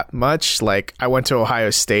sports that much. Like I went to Ohio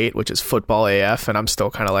State, which is football AF, and I'm still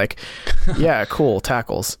kind of like, yeah, cool,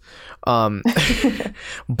 tackles.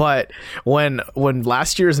 But when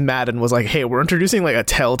last year's Madden was like, hey, we're introducing like a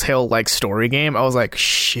Telltale like story game, I was like,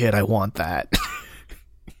 shit, I want that.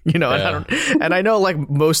 Yeah. And I know like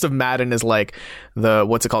most of Madden is like the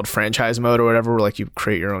what's it called, franchise mode or whatever, where like you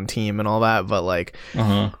create your own team and all that, but like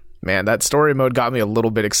Man, that story mode got me a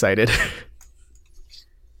little bit excited.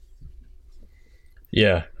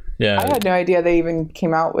 Yeah. I had no idea they even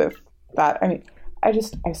came out with that. I mean,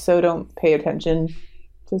 I so don't pay attention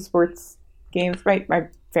to sports games. My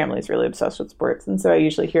family's really obsessed with sports, and so I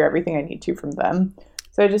usually hear everything I need to from them.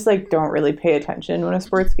 So I just don't really pay attention when a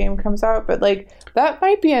sports game comes out. But that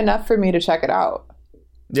might be enough for me to check it out.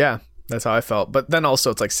 Yeah, that's how I felt. But then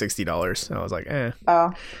also it's $60. And I was like, eh.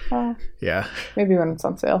 Oh. Yeah. Maybe when it's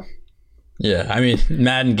on sale. Yeah, I mean,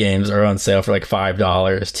 Madden games are on sale for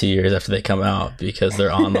 $5 2 years after they come out because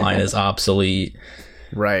their online is obsolete.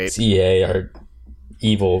 Right. EA are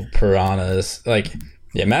evil piranhas.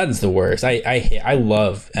 Madden's the worst. I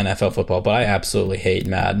love NFL football, but I absolutely hate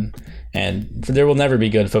Madden. And there will never be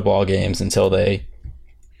good football games until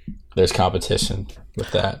there's competition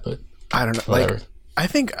with that. But I don't know. Whatever. I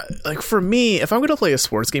think for me, if I'm going to play a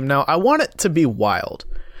sports game now, I want it to be wild.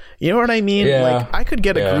 You know what I mean? Yeah. I could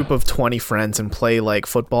get a group of 20 friends and play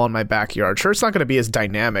football in my backyard. Sure, it's not going to be as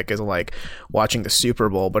dynamic as watching the Super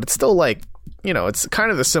Bowl, but it's still it's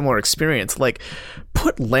kind of a similar experience.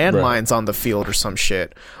 Put landmines on the field or some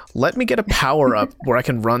shit. Let me get a power up where I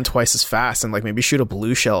can run twice as fast and maybe shoot a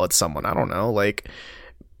blue shell at someone. I don't know,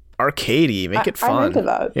 arcadey, make it fun. I'm into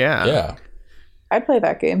that. Yeah. I'd play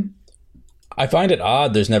that game. I find it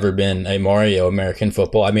odd there's never been a Mario American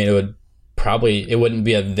football. I mean, it wouldn't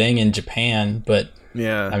be a thing in Japan, but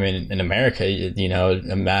yeah, I mean, in America,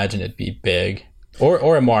 imagine it'd be big.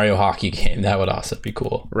 Or a Mario hockey game. That would also be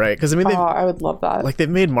cool. Right, because I would love that. They've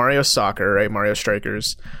made Mario Soccer, right? Mario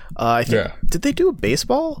Strikers. I think, did they do a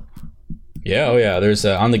baseball? Yeah, oh yeah. There's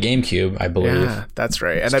on the GameCube, I believe. Yeah, that's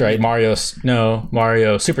right. And Mario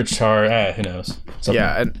Superchar. Who knows? Something.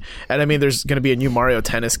 Yeah, and I mean, there's going to be a new Mario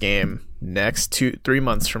Tennis game next 3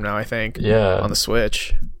 months from now, I think. Yeah, on the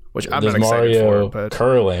Switch, which I'm there's not excited Mario for. But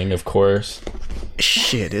curling, of course.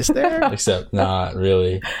 Shit, is there? Except not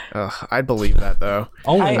really. I'd believe that though.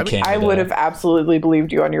 Only in Canada. I would have absolutely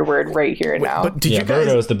believed you on your word right here and now. But did you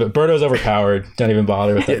guys... Birdo's overpowered. Don't even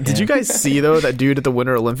bother with that. Did you guys see though that dude at the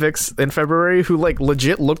Winter Olympics in February who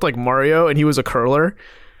legit looked like Mario and he was a curler?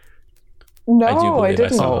 No, I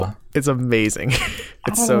didn't. Oh, it's amazing.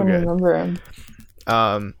 It's so good. I don't remember him.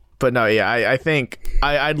 But no, yeah, I think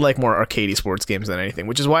I'd like more arcadey sports games than anything,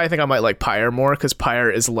 which is why I think I might like Pyre more, because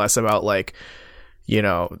Pyre is less about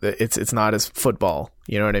it's not as football.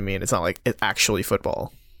 You know what I mean? It's not it's actually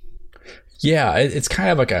football. Yeah, it's kind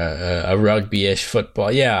of like a rugby-ish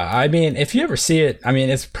football. Yeah, I mean, if you ever see it, I mean,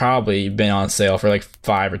 it's probably been on sale for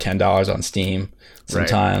 $5 or $10 on Steam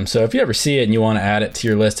sometime. Right. So if you ever see it and you want to add it to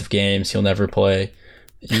your list of games you'll never play,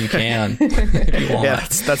 you can. If you want. Yeah,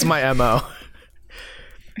 that's my MO.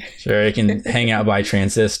 Sure, you can hang out by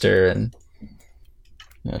Transistor and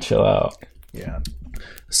chill out. Yeah.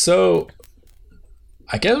 So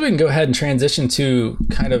I guess we can go ahead and transition to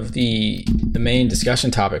kind of the main discussion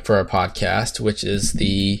topic for our podcast, which is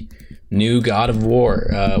the new God of War,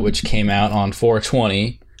 which came out on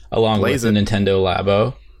 4/20 along with the Nintendo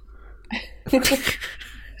Labo.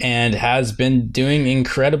 And has been doing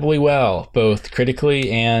incredibly well, both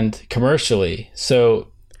critically and commercially. So,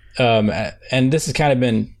 and this was kind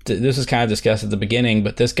of discussed at the beginning,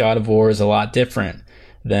 but this God of War is a lot different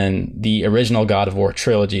than the original God of War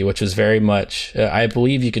trilogy, which was very much, I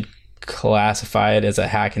believe you could classify it as a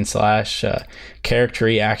hack and slash character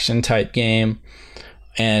action type game,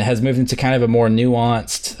 and has moved into kind of a more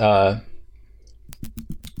nuanced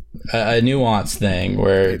thing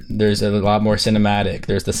where there's a lot more cinematic.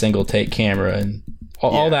 There's the single take camera and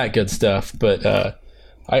all that good stuff. But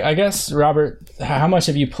I guess, Robert, how much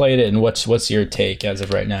have you played it, and what's your take as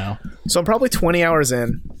of right now? So I'm probably 20 hours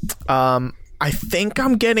in. I think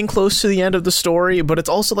I'm getting close to the end of the story, but it's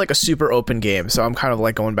also a super open game. So I'm kind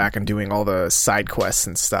of going back and doing all the side quests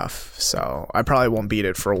and stuff. So I probably won't beat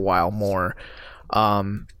it for a while more.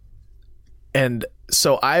 And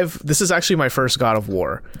so this is actually my first God of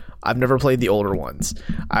War. I've never played the older ones.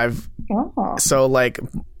 So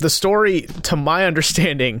the story, to my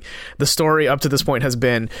understanding, the story up to this point has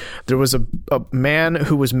been there was a man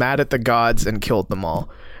who was mad at the gods and killed them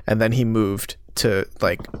all. And then he moved to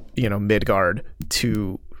Midgard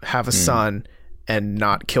to have a son and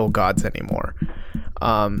not kill gods anymore.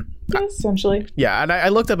 Essentially. Yeah, and I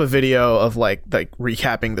looked up a video of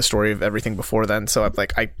recapping the story of everything before then, so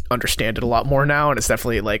I understand it a lot more now, and it's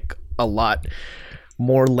definitely a lot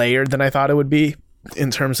more layered than I thought it would be in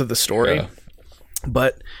terms of the story. Yeah.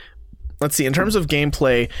 But let's see, in terms of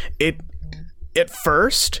gameplay, at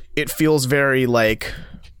first it feels very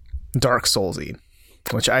Dark Soulsy,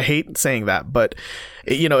 which I hate saying that, but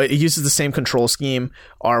it uses the same control scheme,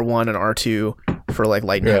 R1 and R2, for like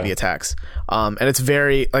light and heavy attacks. And it's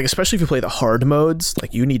very like, especially if you play the hard modes,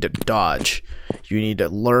 like you need to dodge, you need to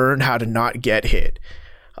learn how to not get hit.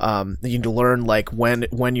 You need to learn like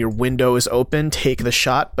when your window is open, take the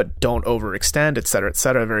shot but don't overextend,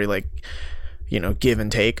 etc. Very like, give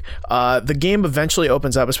and take. The game eventually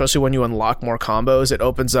opens up, especially when you unlock more combos, it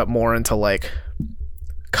opens up more into like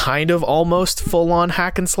kind of almost full-on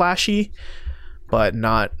hack and slashy, but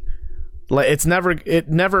not like it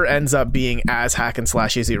never ends up being as hack and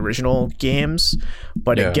slashy as the original games,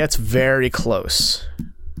 but it gets very close.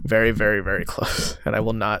 Very, very, very close. And I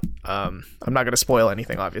will not I'm not going to spoil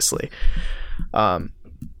anything, obviously. But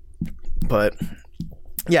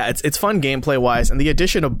yeah, it's fun gameplay wise, and the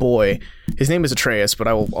addition of Boy, his name is Atreus, but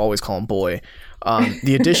I will always call him Boy.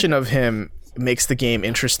 The addition of him makes the game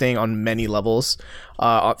interesting on many levels.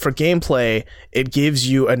 For gameplay, it gives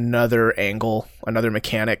you another angle, another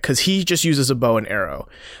mechanic, because he just uses a bow and arrow.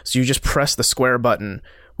 So you just press the square button,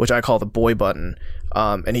 which I call the boy button,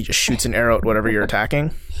 and he just shoots an arrow at whatever you're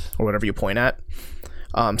attacking or whatever you point at.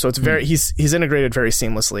 So it's very he's integrated very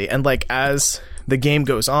seamlessly, and like as the game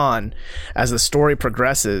goes on, as the story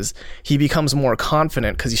progresses, he becomes more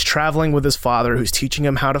confident because he's traveling with his father who's teaching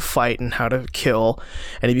him how to fight and how to kill,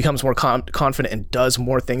 and he becomes more confident and does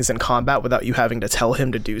more things in combat without you having to tell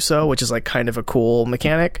him to do so, which is like kind of a cool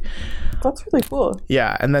mechanic. That's really cool.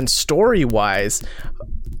 Yeah, and then story wise,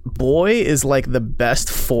 Boy is like the best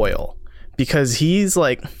foil, because he's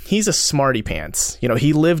a smarty pants.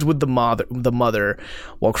 He lived with the mother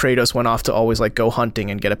while Kratos went off to always like go hunting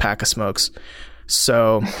and get a pack of smokes.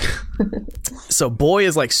 So Boy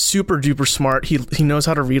is like super duper smart. He knows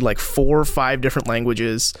how to read like 4 or 5 different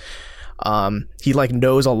languages. He like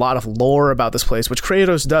knows a lot of lore about this place, which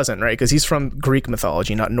Kratos doesn't, right? Because he's from Greek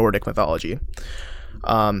mythology, not Nordic mythology.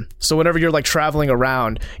 So whenever you're like traveling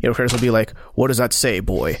around, Kratos will be like, "What does that say,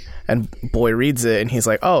 Boy?" And Boy reads it, and he's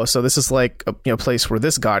like, "Oh, so this is like a place where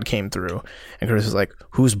this god came through." And Kratos is like,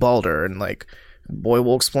 "Who's Baldur?" And like Boy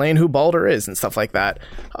will explain who Baldur is and stuff like that,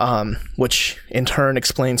 which in turn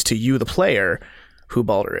explains to you, the player, who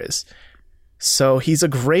Baldur is. So he's a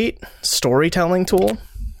great storytelling tool.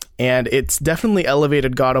 And it's definitely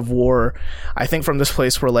elevated God of War, I think, from this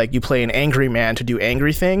place where like you play an angry man to do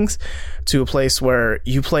angry things, to a place where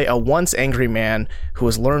you play a once angry man who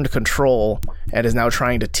has learned control and is now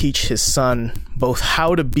trying to teach his son both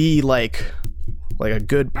how to be like a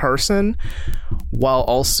good person, while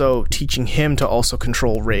also teaching him to also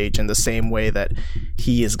control rage in the same way that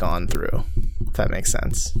he has gone through. If that makes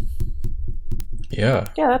sense. Yeah,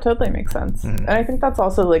 that totally makes sense. And I think that's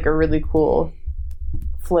also like a really cool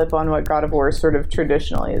flip on what God of War sort of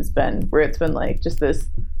traditionally has been, where it's been like just this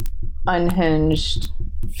unhinged,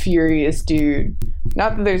 furious dude.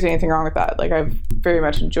 Not that there's anything wrong with that. Like, I've very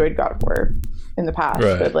much enjoyed God of War in the past,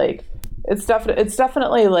 but like it's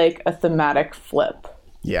definitely like a thematic flip.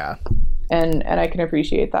 Yeah, and I can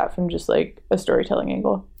appreciate that from just like a storytelling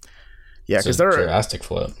angle. Yeah, because there are drastic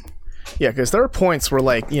flip. Yeah, because there are points where,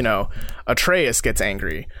 like, Atreus gets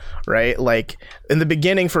angry, right? Like, in the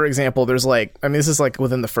beginning, for example, there's, like, I mean, this is, like,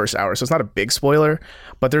 within the first hour, so it's not a big spoiler,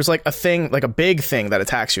 but there's, like, a thing, like, a big thing that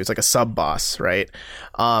attacks you. It's, like, a sub-boss, right?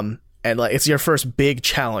 And, like, it's your first big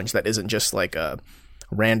challenge that isn't just, like, a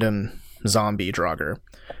random zombie Draugr.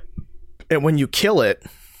 And when you kill it,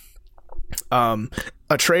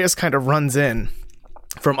 Atreus kind of runs in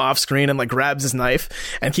from off screen and like grabs his knife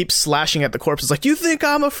and keeps slashing at the corpse. It's like, "You think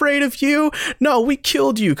I'm afraid of you? No, we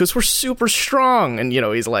killed you because we're super strong." And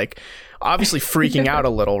he's like obviously freaking out a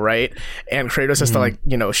little, right? And Kratos has to like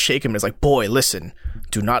shake him. It's like, "Boy, listen,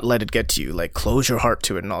 do not let it get to you. Like, close your heart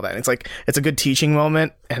to it," and all that. And it's like, it's a good teaching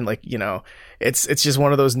moment, and like it's just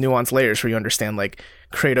one of those nuanced layers where you understand like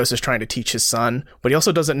Kratos is trying to teach his son, but he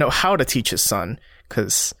also doesn't know how to teach his son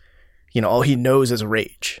because all he knows is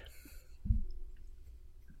rage.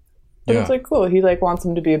 But it's like cool. He like wants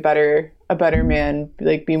him to be a better man,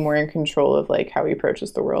 like be more in control of like how he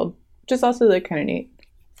approaches the world. Which is also like kind of neat.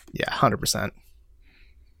 Yeah, 100%.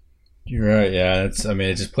 You're right. Yeah,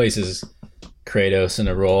 it just places Kratos in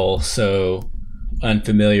a role so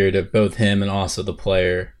unfamiliar to both him and also the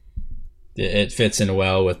player. It fits in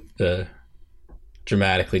well with the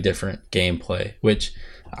dramatically different gameplay, which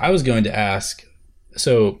I was going to ask.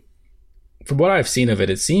 So, from what I've seen of it,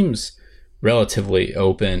 it seems relatively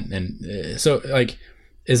open, and so like,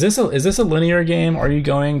 is this a linear game? Are you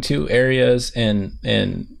going to areas in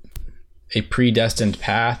a predestined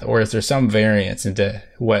path, or is there some variance into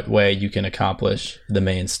what way you can accomplish the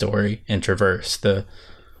main story and traverse the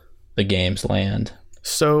game's land?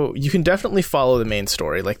 So you can definitely follow the main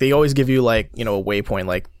story. Like, they always give you like a waypoint,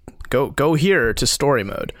 like go here to story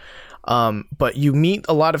mode. But you meet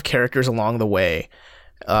a lot of characters along the way,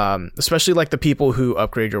 especially like the people who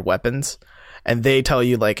upgrade your weapons, and they tell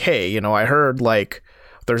you like, hey, you know, I heard like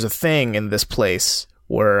there's a thing in this place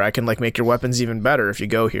where I can like make your weapons even better if you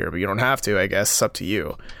go here, but you don't have to, I guess. It's up to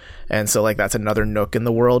you. And so like that's another nook in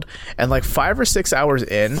the world. And like 5 or 6 hours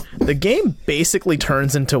in, the game basically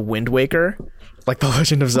turns into Wind Waker, like The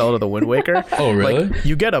Legend of Zelda The Wind Waker. Oh, really? Like,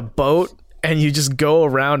 you get a boat and you just go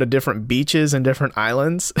around to different beaches and different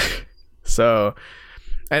islands. So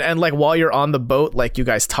and like while you're on the boat, like you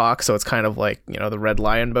guys talk, so it's kind of like, you know, the Red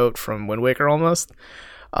Lion boat from Wind Waker almost.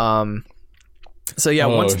 So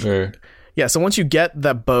yeah, sure. Yeah, so once you get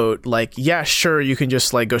the boat, like, yeah, sure, you can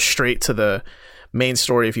just like go straight to the main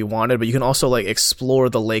story if you wanted, but you can also like explore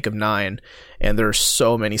the Lake of Nine, and there's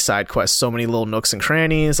so many side quests, so many little nooks and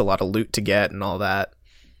crannies, a lot of loot to get and all that.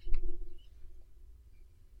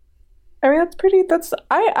 I mean,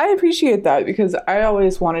 I appreciate that, because I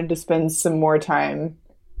always wanted to spend some more time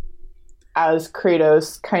as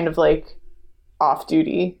Kratos, kind of like off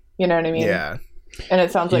duty, you know what I mean? Yeah. And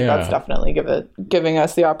it sounds like that's definitely giving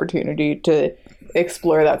us the opportunity to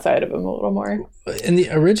explore that side of him a little more. In the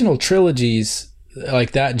original trilogies,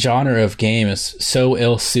 like that genre of game is so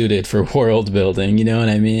ill suited for world building, you know what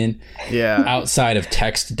I mean? Yeah. Outside of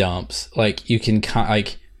text dumps, like there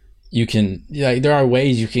are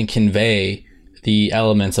ways you can convey the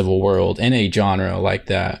elements of a world in a genre like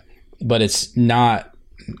that, but it's not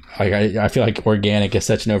like, I feel like organic is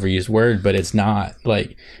such an overused word, but it's not,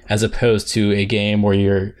 like, as opposed to a game where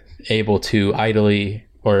you're able to idly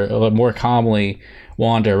or more calmly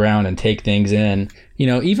wander around and take things in. You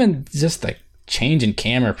know, even just the change in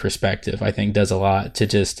camera perspective, I think, does a lot to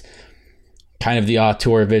just kind of the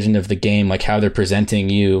auteur vision of the game, like how they're presenting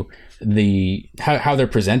you how they're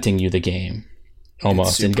presenting you the game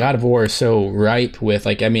almost. And God of War is so ripe with,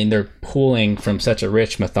 like, I mean, they're pulling from such a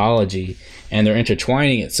rich mythology and they're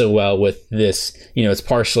intertwining it so well with this, you know, it's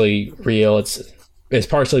partially real, it's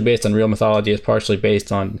partially based on real mythology, it's partially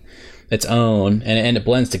based on its own, and it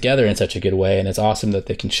blends together in such a good way, and it's awesome that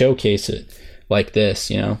they can showcase it like this,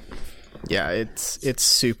 you know. Yeah, it's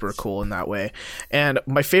super cool in that way. And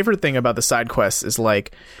my favorite thing about the side quests is,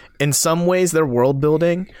 like, in some ways they're world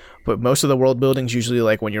building, but most of the world building is usually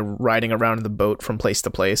like when you're riding around in the boat from place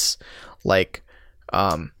to place. Like,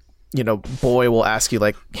 you know, Boy will ask you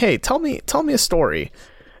like, "Hey, tell me a story,"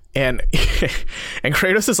 and and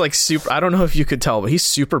Kratos is like super. I don't know if you could tell, but he's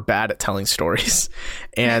super bad at telling stories.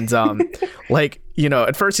 And like, you know,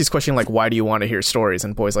 at first he's questioning like, "Why do you want to hear stories?"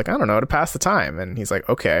 And Boy's like, "I don't know, to pass the time." And he's like,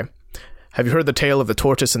 "Okay, have you heard the tale of the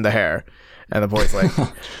tortoise and the hare?" And the boy's like,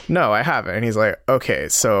 "No, I haven't." And he's like, "Okay,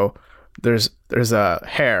 so there's a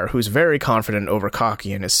hare who's very confident over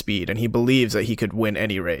cocky in his speed, and he believes that he could win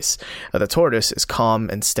any race. The tortoise is calm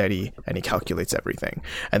and steady, and he calculates everything.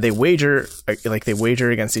 And they wager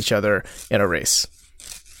against each other in a race.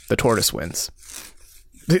 The tortoise wins."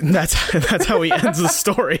 That's how he ends the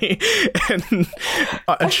story.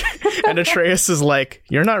 And Atreus is like,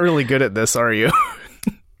 "You're not really good at this, are you?"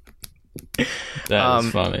 That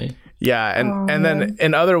is funny. Yeah, and then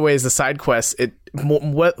in other ways, the side quests,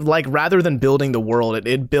 like rather than building the world,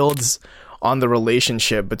 it builds on the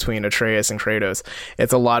relationship between Atreus and Kratos.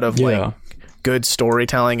 It's a lot of like good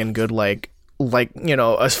storytelling and good like you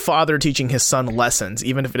know, a father teaching his son lessons,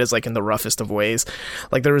 even if it is like in the roughest of ways.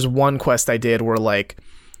 Like there was one quest I did where like,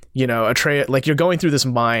 you know, Atreus, like you're going through this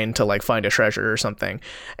mine to like find a treasure or something,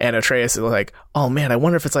 and Atreus is like, "Oh man, I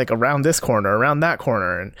wonder if it's like around this corner, around that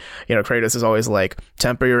corner." And you know, Kratos is always like,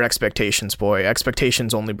 "Temper your expectations, boy.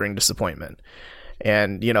 Expectations only bring disappointment."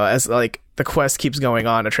 And you know, as like the quest keeps going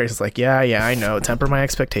on, Atreus is like, yeah, I know, temper my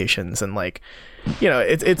expectations." And like, you know,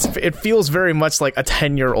 it feels very much like a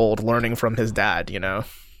 10-year-old learning from his dad, you know.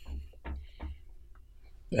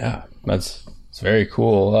 Yeah, it's very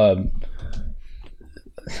cool.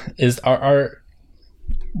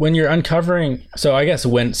 When you're uncovering, so I guess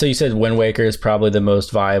so you said Wind Waker is probably the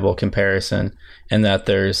most viable comparison, and that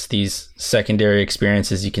there's these secondary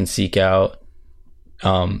experiences you can seek out,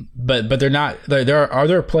 but they're not are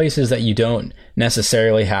there places that you don't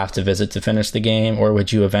necessarily have to visit to finish the game, or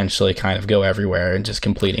would you eventually kind of go everywhere and just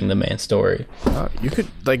completing the main story? You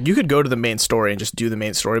could go to the main story and just do the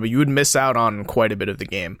main story, but you would miss out on quite a bit of the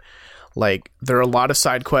game. Like, there are a lot of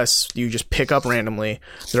side quests you just pick up randomly.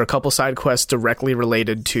 There are a couple side quests directly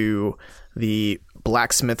related to the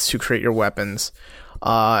blacksmiths who create your weapons.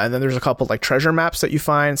 And then there's a couple, like, treasure maps that you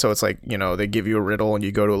find. So it's like, you know, they give you a riddle and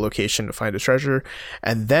you go to a location to find a treasure.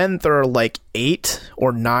 And then there are, like, 8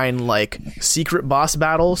 or 9, like, secret boss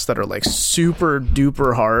battles that are, like, super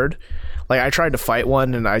duper hard. Like, I tried to fight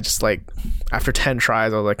one and I just, like, after 10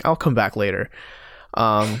 tries, I was like, I'll come back later.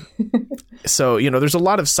 So, there's a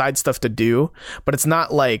lot of side stuff to do, but it's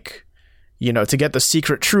not like, to get the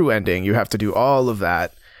secret true ending, you have to do all of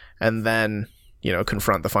that and then,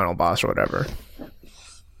 confront the final boss or whatever.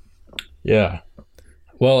 Yeah.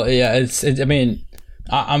 Well, yeah, I mean,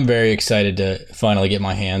 I'm very excited to finally get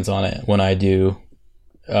my hands on it when I do.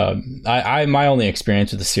 My only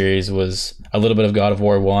experience with the series was a little bit of God of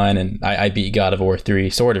War 1, and I beat God of War 3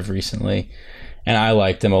 sort of recently, and I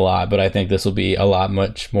liked them a lot, but I think this will be a lot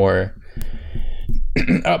much more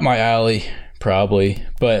up my alley, probably.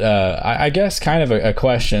 But I guess kind of a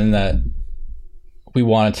question that we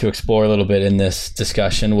wanted to explore a little bit in this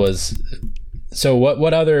discussion was, so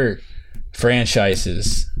what other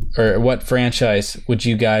franchises, or what franchise would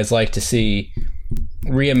you guys like to see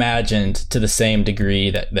reimagined to the same degree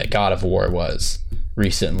that God of War was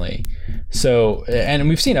recently? So, and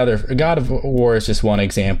we've seen other, God of War is just one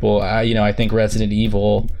example. I think Resident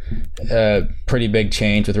Evil, pretty big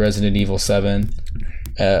change with Resident Evil 7.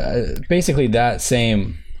 Basically that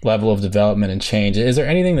same level of development and change. Is there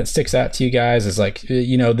anything that sticks out to you guys as like,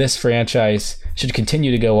 this franchise should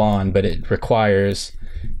continue to go on, but it requires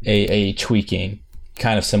a tweaking,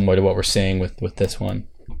 kind of similar to what we're seeing with this one?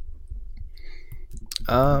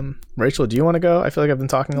 Rachel, do you want to go? I feel like I've been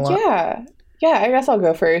talking a lot. Yeah, I guess I'll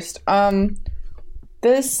go first.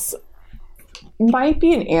 This might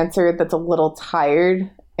be an answer that's a little tired,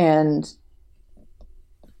 and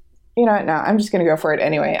no, I'm just gonna go for it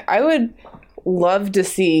anyway. I would love to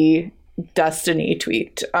see Destiny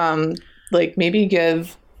tweaked. Like maybe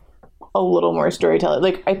give a little more storytelling.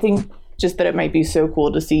 Like I think just that it might be so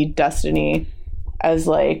cool to see Destiny as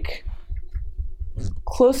like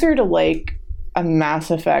closer to like a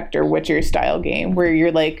Mass Effect or Witcher style game where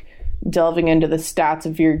you're like delving into the stats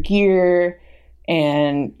of your gear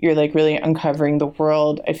and you're like really uncovering the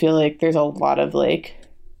world. I feel like there's a lot of like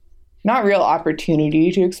not real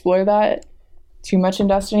opportunity to explore that too much in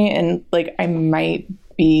Destiny, and like I might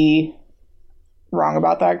be wrong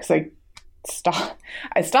about that because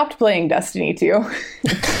I stopped playing Destiny 2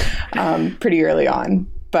 pretty early on,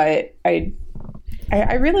 but I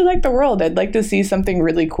really like the world. I'd like to see something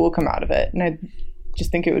really cool come out of it, and I just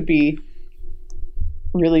think it would be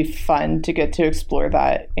really fun to get to explore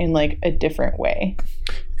that in like a different way.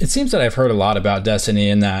 It seems that I've heard a lot about Destiny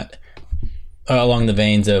in that along the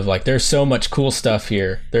veins of like there's so much cool stuff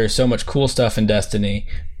here, there's so much cool stuff in Destiny,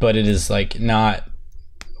 but it is like not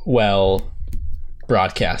well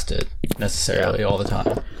broadcasted necessarily all the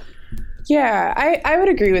time. Yeah, I would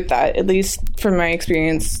agree with that, at least from my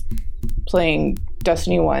experience playing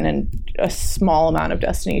Destiny 1 and a small amount of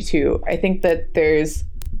Destiny 2. I think that there's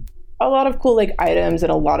a lot of cool like items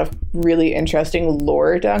and a lot of really interesting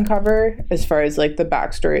lore to uncover as far as like the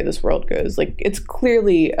backstory of this world goes. Like it's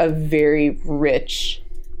clearly a very rich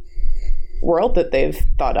world that they've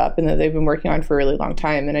thought up and that they've been working on for a really long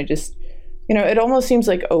time. And I just, it almost seems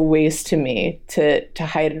like a waste to me to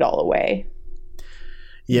hide it all away.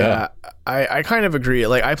 Yeah. I kind of agree.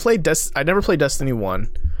 Like I never played Destiny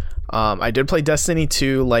 1. I did play Destiny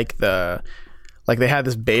 2, like they had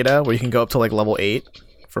this beta where you can go up to like level 8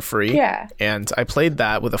 for free. Yeah. And I played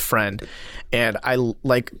that with a friend, and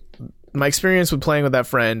my experience with playing with that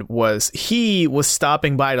friend was he was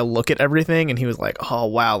stopping by to look at everything, and he was like, oh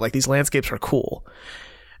wow, like these landscapes are cool.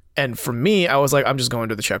 And for me, I was like, I'm just going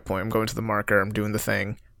to the checkpoint, I'm going to the marker, I'm doing the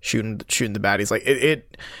thing, shooting the baddies. Like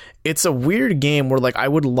it's a weird game where like I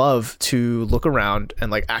would love to look around and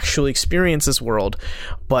like actually experience this world,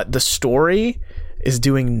 but the story is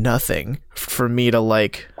doing nothing for me to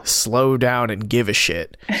like slow down and give a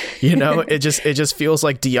shit. It just feels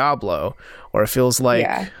like Diablo, or it feels like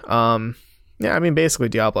basically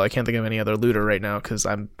Diablo. I can't think of any other looter right now because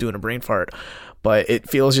I'm doing a brain fart, but it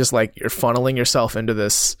feels just like you're funneling yourself into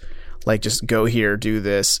this, like just go here, do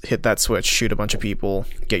this, hit that switch, shoot a bunch of people,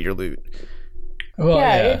 get your loot.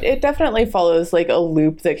 Well, it definitely follows like a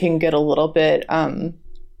loop that can get a little bit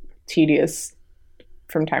tedious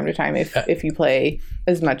from time to time if you play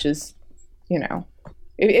as much as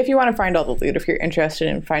if you want to find all the loot, if you're interested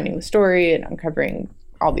in finding the story and uncovering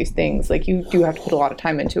all these things, like you do have to put a lot of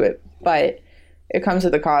time into it, but it comes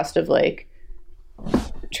at the cost of like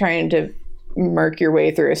trying to murk your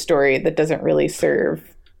way through a story that doesn't really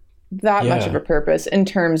serve that much of a purpose in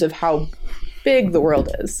terms of how big the world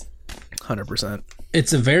is. 100%.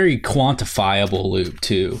 It's a very quantifiable loop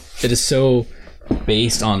too. It is so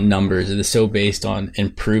based on numbers. It is so based on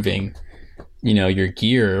improving, your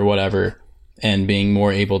gear or whatever, and being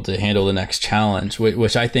more able to handle the next challenge,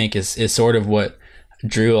 which I think is sort of what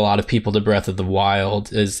drew a lot of people to Breath of the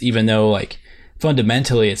Wild. Is even though like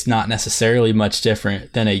fundamentally it's not necessarily much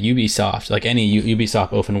different than a Ubisoft, like any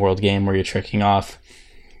Ubisoft open world game where you're tricking off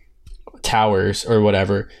towers or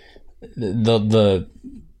whatever, the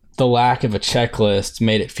lack of a checklist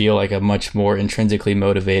made it feel like a much more intrinsically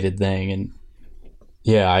motivated thing. And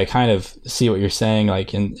yeah, I kind of see what you're saying,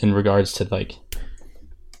 like in regards to like,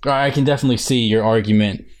 I can definitely see your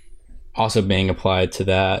argument also being applied to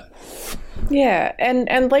that. Yeah,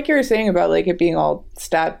 and like you were saying about like it being all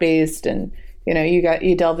stat based, and you know,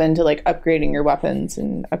 you delve into like upgrading your weapons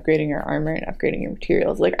and upgrading your armor and upgrading your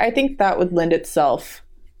materials. Like I think that would lend itself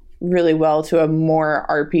really well to a more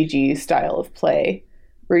RPG style of play,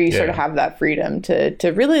 where you sort of have that freedom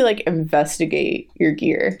to really like investigate your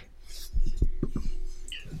gear.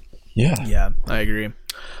 Yeah, I agree.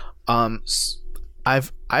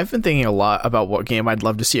 I've been thinking a lot about what game I'd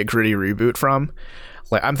love to see a gritty reboot from.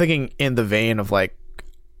 Like I'm thinking in the vein of like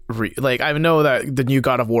I know that the new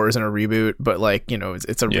God of War isn't a reboot, but like, you know,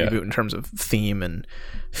 it's a reboot in terms of theme and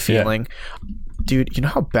feeling. Dude, you know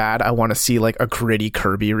how bad I want to see like a gritty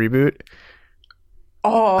Kirby reboot?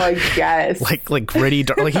 Oh yes. like gritty,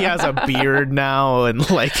 like he has a beard now, and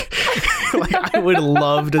like I would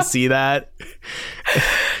love to see that.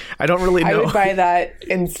 I don't really know. I would buy that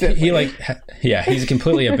instantly. He's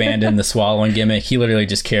completely abandoned the swallowing gimmick. He literally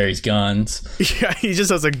just carries guns. Yeah, he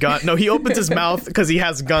just has a gun. No, he opens his mouth because he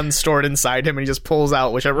has guns stored inside him, and he just pulls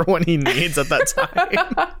out whichever one he needs at that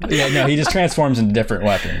time. He just transforms into different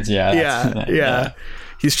weapons. Yeah.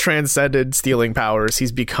 He's transcended stealing powers.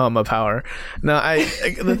 He's become a power. No,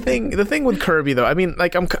 the thing with Kirby though, I mean,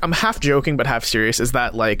 like I'm half joking but half serious, is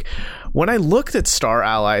that like when I looked at Star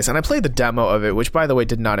Allies, and I played the demo of it, which by the way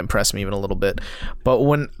did not impress me even a little bit, but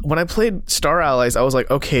when I played Star Allies, I was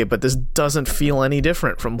like, okay, but this doesn't feel any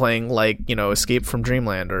different from playing like, you know, Escape from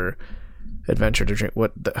Dreamland or Adventure to Dream.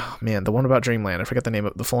 The one about Dreamland, I forget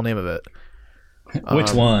the full name of it.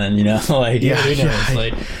 Which one? You know, like who knows?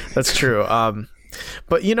 Like that's true.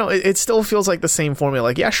 But you know, it still feels like the same formula.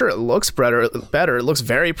 Like, yeah, sure, it looks better. It looks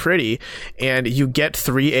very pretty, and you get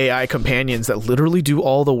 3 AI companions that literally do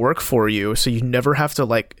all the work for you. So you never have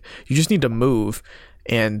to you just need to move,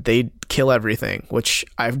 and they kill everything. Which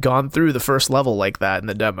I've gone through the first level like that in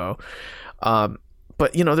the demo.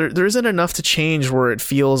 But you know, there isn't enough to change where it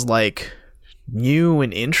feels like new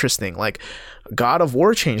and interesting. Like God of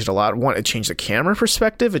War changed a lot. It changed the camera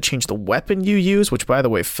perspective. It changed the weapon you use, which by the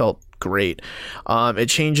way felt great. It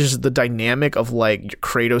changes the dynamic of like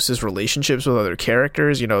Kratos' relationships with other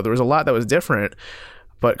characters. You know, there was a lot that was different,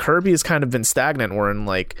 but Kirby has kind of been stagnant, where in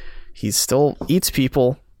like he still eats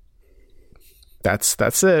people. That's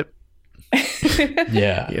it.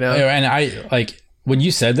 Yeah. You know, and I like when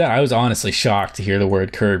you said that, I was honestly shocked to hear the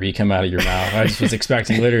word Kirby come out of your mouth. I just was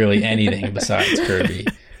expecting literally anything besides Kirby.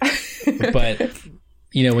 But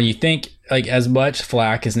you know, when you think like as much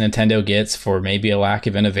flack as Nintendo gets for maybe a lack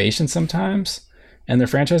of innovation sometimes in their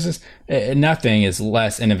franchises, nothing is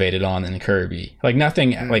less innovated on than Kirby. Like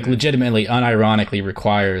nothing like legitimately unironically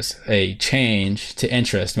requires a change to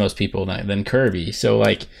interest most people than Kirby. So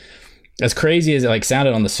like as crazy as it like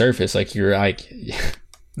sounded on the surface, like you're like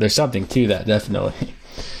there's something to that, definitely.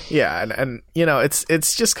 Yeah, and you know,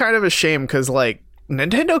 it's just kind of a shame because like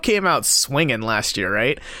Nintendo came out swinging last year,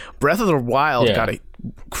 right? Breath of the Wild got a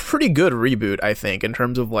pretty good reboot, I think, in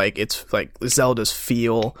terms of like it's like Zelda's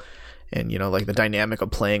feel and, you know, like the dynamic of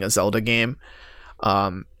playing a Zelda game.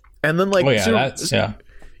 And then like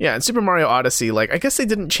and Super Mario Odyssey, like I guess they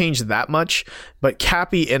didn't change that much, but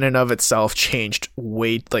Cappy in and of itself changed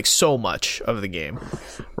so much of the game,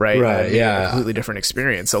 right? A completely different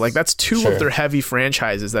experience. So like that's two of their heavy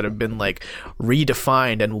franchises that have been like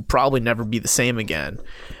redefined and will probably never be the same again.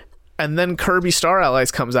 And then Kirby Star Allies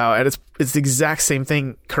comes out, and it's the exact same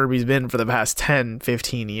thing Kirby's been for the past 10,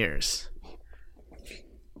 15 years.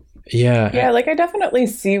 Yeah, like I definitely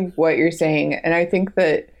see what you're saying, and I think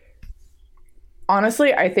that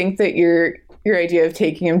honestly, I think that your idea of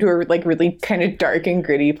taking him to a like really kind of dark and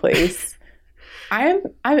gritty place, I'm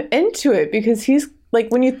into it, because he's like,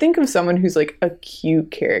 when you think of someone who's like a cute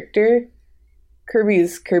character,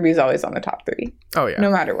 Kirby's always on the top 3. Oh yeah, no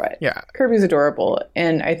matter what. Yeah, Kirby's adorable,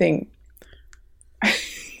 and I think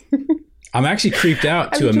I'm actually creeped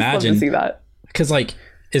out to imagine, love to see that, because like,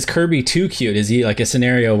 is Kirby too cute? Is he like a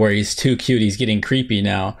scenario where he's too cute, he's getting creepy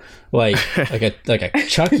now, like a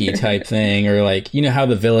Chucky type thing, or like, you know how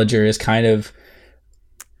the villager is kind of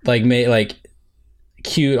like made like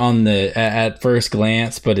cute on the at first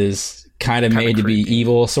glance, but is kind of made to be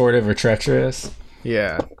evil, sort of, or treacherous.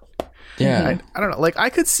 Yeah. I don't know. Like I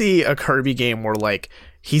could see a Kirby game where like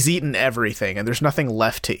he's eaten everything and there's nothing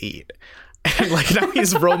left to eat. And like now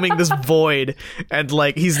he's roaming this void, and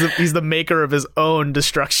like he's the maker of his own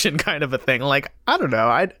destruction, kind of a thing. Like I don't know,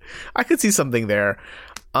 I could see something there.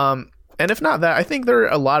 And And if not that, I think there are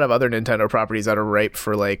a lot of other Nintendo properties that are ripe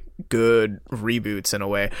for like good reboots in a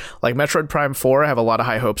way. Like Metroid Prime 4, I have a lot of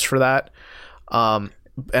high hopes for that.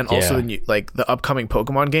 And also the new, like the upcoming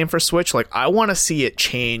Pokemon game for Switch. Like I want to see it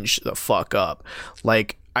change the fuck up.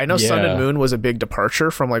 Like I know Sun and Moon was a big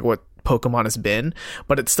departure from like what Pokemon has been,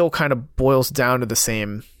 but it still kind of boils down to the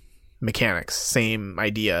same mechanics, same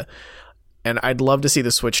idea. And I'd love to see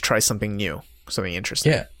the Switch try something new, something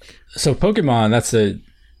interesting. Yeah. So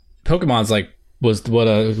Pokemon's like was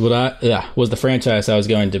the franchise I was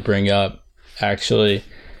going to bring up actually,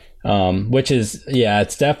 which is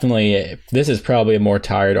it's definitely, this is probably a more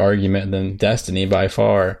tired argument than Destiny by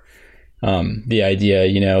far. The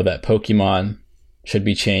idea, that Pokemon should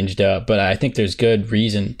be changed up, but I think there's good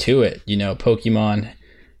reason to it. Pokemon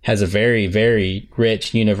has a very, very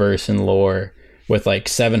rich universe and lore with like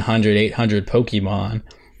 700, 800 Pokemon,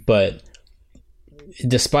 but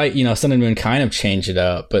despite, Sun and Moon kind of changed it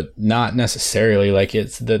up, but not necessarily. Like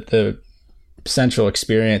it's the central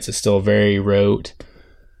experience is still very rote.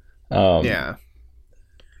 And,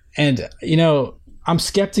 I'm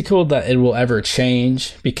skeptical that it will ever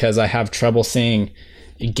change because I have trouble seeing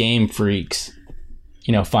Game Freak's,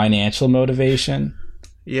 financial motivation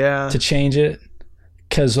to change it.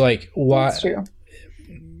 Because, like, why? That's true.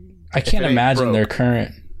 I can't imagine their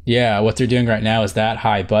current, what they're doing right now is that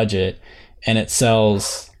high budget and it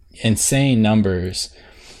sells insane numbers.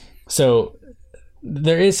 So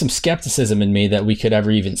there is some skepticism in me that we could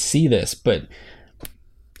ever even see this, but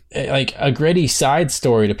like a gritty side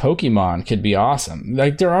story to Pokemon could be awesome.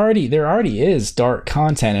 Like there already is dark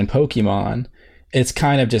content in Pokemon. It's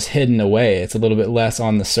kind of just hidden away. It's a little bit less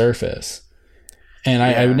on the surface. And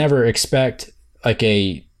I would never expect like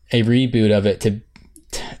a reboot of it to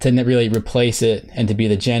really replace it and to be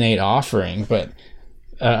the Gen 8 offering, but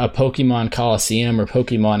a Pokemon Coliseum or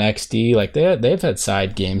Pokemon XD, like they've had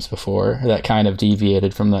side games before that kind of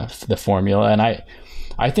deviated from the formula. And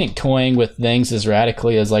I think toying with things as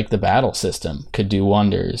radically as like the battle system could do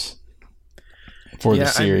wonders for the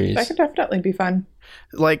series. That could definitely be fun.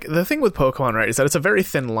 Like the thing with Pokemon, right, is that it's a very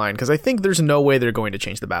thin line because I think there's no way they're going to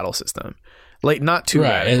change the battle system. Like not too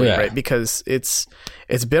radically, right? Because it's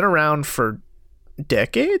been around for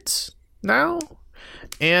decades now,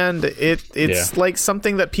 and it's like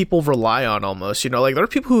something that people rely on almost. Like there are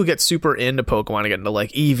people who get super into Pokemon and get into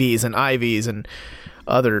like EVs and IVs and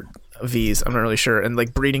other Vs, I'm not really sure, and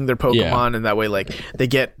like breeding their Pokemon, and that way like they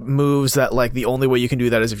get moves that like the only way you can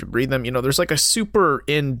do that is if you breed them. There's like a super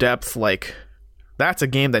in-depth, like that's a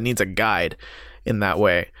game that needs a guide in that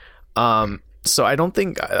way. So I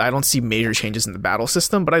don't see major changes in the battle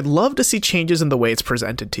system, but I'd love to see changes in the way it's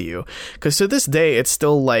presented to you. Because to this day, it's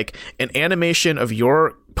still like an animation of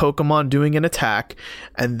your Pokemon doing an attack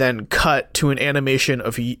and then cut to an animation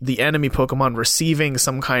of the enemy Pokemon receiving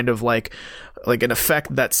some kind of like an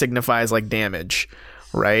effect that signifies like damage.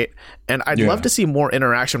 Right. And I'd love to see more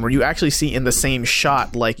interaction where you actually see in the same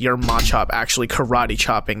shot, like your Machop actually karate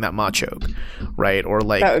chopping that Machoke. Right. Or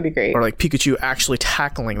like that would be great. Or like Pikachu actually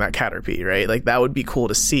tackling that Caterpie. Right. Like that would be cool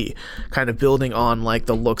to see, kind of building on like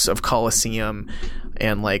the looks of Coliseum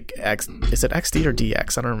and like is it XD or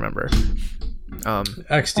DX? I don't remember.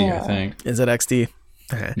 XD, I think. Is it XD?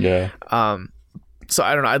 Yeah. So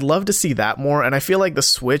I don't know. I'd love to see that more. And I feel like the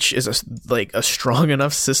Switch is a strong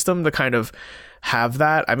enough system to kind of have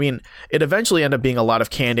that. I mean, it eventually ended up being a lot of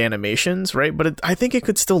canned animations, right? But I think it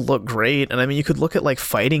could still look great. And I mean, you could look at like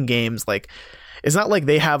fighting games. Like, it's not like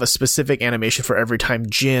they have a specific animation for every time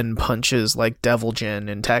Jin punches like Devil Jin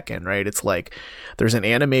in Tekken, right? It's like there's an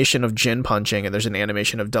animation of Jin punching and there's an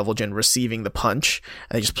animation of Devil Jin receiving the punch,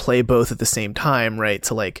 and they just play both at the same time, right?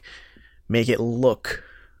 To like make it look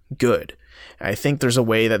good. And I think there's a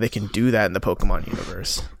way that they can do that in the Pokemon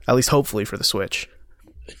universe, at least hopefully for the Switch.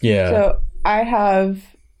 Yeah. So I have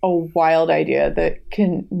a wild idea that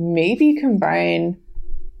can maybe combine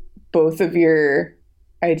both of your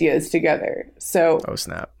ideas together. So oh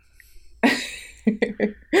snap.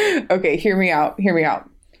 Okay, hear me out.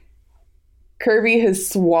 Kirby has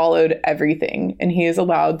swallowed everything, and he has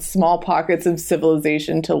allowed small pockets of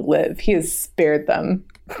civilization to live. He has spared them.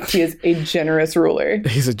 He is a generous ruler.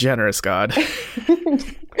 He's a generous god.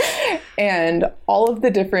 And all of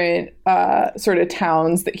the different sort of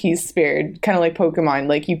towns that he's spared, kind of like Pokemon,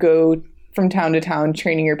 like you go from town to town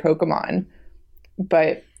training your Pokemon.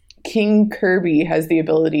 But King Kirby has the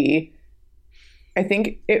ability, I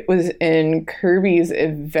think it was in Kirby's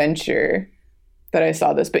Adventure that I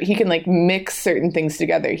saw this, but he can like mix certain things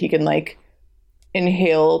together. He can like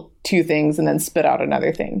inhale two things and then spit out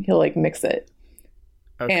another thing. He'll like mix it.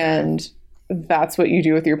 Okay. And that's what you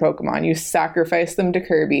do with your Pokemon. You sacrifice them to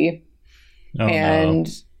Kirby. And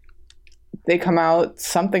no. they come out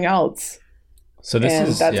something else. So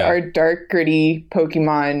that's our dark, gritty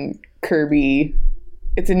Pokemon Kirby.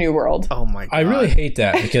 It's a new world. Oh my god. I really hate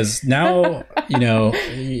that because now,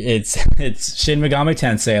 it's Shin Megami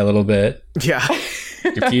Tensei a little bit. Yeah.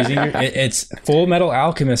 You're fusing it's Full Metal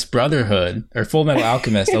Alchemist Brotherhood or Full Metal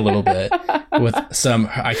Alchemist a little bit with some,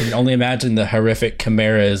 I can only imagine the horrific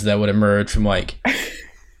chimeras that would emerge from like,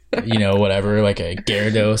 whatever, like a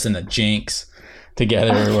Gyarados and a Jinx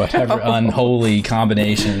together or whatever unholy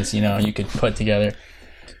combinations, you could put together.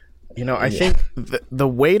 I think the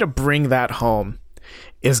way to bring that home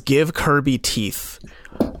is give Kirby teeth.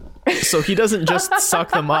 So he doesn't just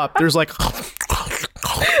suck them up. There's like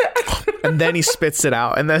and then he spits it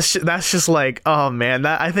out, and that's just like, oh man,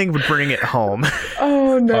 that I think would bring it home.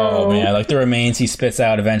 Oh no. Oh man, like the remains he spits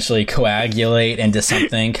out eventually coagulate into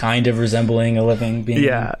something kind of resembling a living being.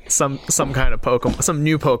 Yeah, some kind of Pokemon, some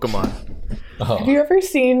new Pokemon. Oh. Have you ever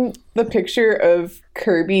seen the picture of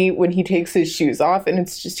Kirby when he takes his shoes off and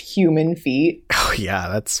it's just human feet? Oh yeah,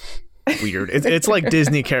 that's weird. It's like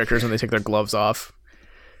Disney characters when they take their gloves off.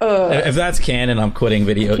 If that's canon, I'm quitting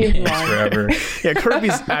video games forever. Yeah,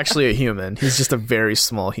 Kirby's actually a human. He's just a very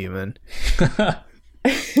small human.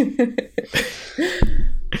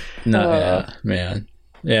 Yeah, man.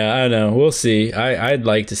 Yeah, I don't know. We'll see. I'd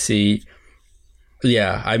like to see.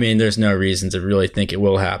 Yeah, I mean, there's no reason to really think it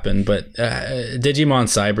will happen. But Digimon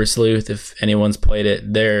Cyber Sleuth, if anyone's played it,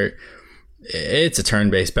 it's a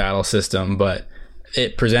turn-based battle system, but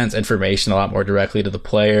it presents information a lot more directly to the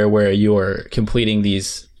player, where you're completing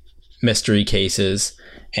these mystery cases,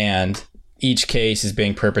 and each case is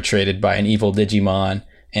being perpetrated by an evil Digimon,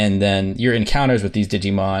 and then your encounters with these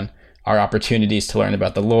Digimon are opportunities to learn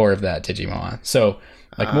about the lore of that Digimon. So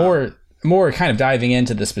like more kind of diving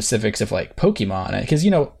into the specifics of like Pokemon, because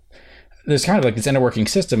there's kind of like this interworking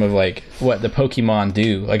system of like what the Pokemon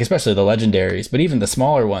do, like especially the legendaries, but even the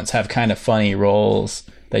smaller ones have kind of funny roles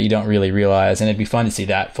that you don't really realize, and it'd be fun to see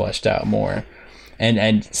that fleshed out more.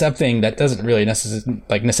 And something that doesn't really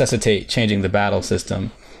necessitate changing the battle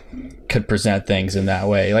system could present things in that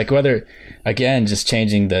way. Like whether, again, just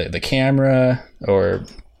changing the camera or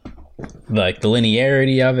like the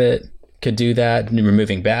linearity of it could do that,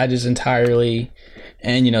 removing badges entirely.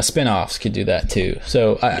 And, spin-offs could do that too.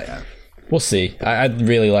 So we'll see. I'd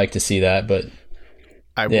really like to see that, but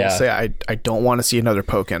I will say I don't want to see another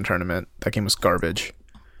Pokken tournament. That game was garbage.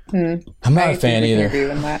 I'm not a fan either. Agree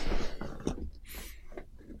with that.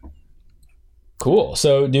 Cool.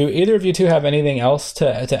 So do either of you two have anything else to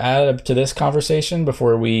add to this conversation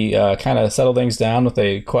before we kind of settle things down with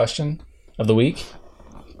a question of the week?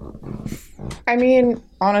 I mean,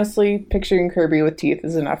 honestly, picturing Kirby with teeth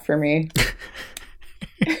is enough for me.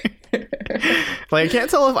 Like, I can't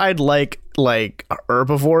tell if I'd like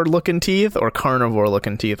herbivore looking teeth or carnivore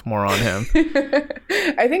looking teeth more on him.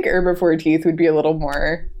 I think herbivore teeth would be a little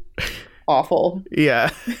more awful. Yeah.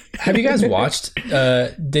 Have you guys watched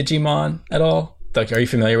Digimon at all? Like, are you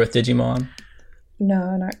familiar with Digimon?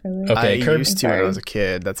 No, not really. Okay, I used to when I was a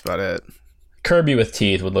kid. That's about it. Kirby with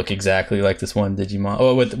teeth would look exactly like this one Digimon.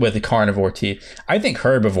 Oh, with the carnivore teeth. I think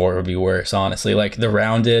herbivore would be worse, honestly. Like the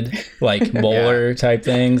rounded, like molar type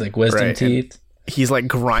things, like wisdom teeth. And he's like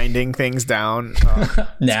grinding things down,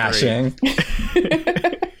 gnashing.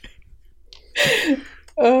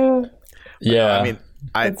 Yeah, I mean,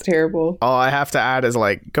 that's terrible. All I have to add is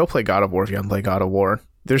like, go play God of War if you haven't played God of War.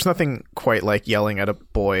 There's nothing quite like yelling at a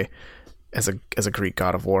boy as a Greek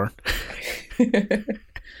God of War.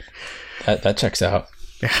 That checks out.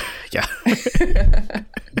 Yeah.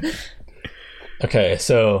 Okay,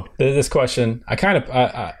 so this question, I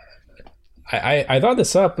thought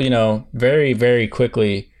this up, very, very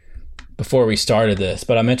quickly before we started this,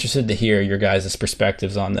 but I'm interested to hear your guys'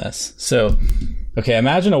 perspectives on this. So, okay,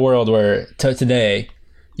 imagine a world where today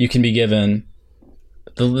you can be given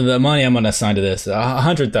the money I'm going to assign to this,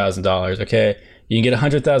 $100,000, okay? You can get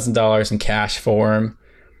 $100,000 in cash form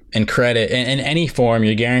and credit. In any form,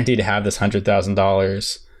 you're guaranteed to have this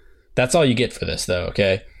 $100,000. That's all you get for this, though,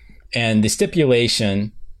 okay? And the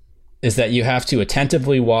stipulation is that you have to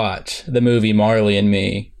attentively watch the movie Marley and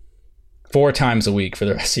Me 4 times a week for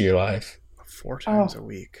the rest of your life. 4 times a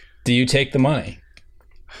week. Do you take the money?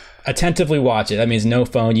 Attentively watch it. That means no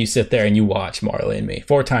phone. You sit there and you watch Marley and Me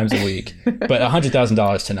 4 times a week, but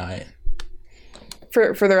 $100,000 tonight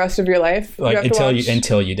for the rest of your life. Like until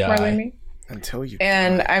you die. Marley and Me? Until you.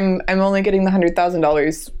 And die. I'm only getting the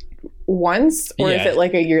 $100,000 once, or is it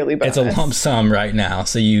like a yearly bonus? It's a lump sum right now,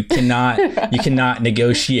 so you cannot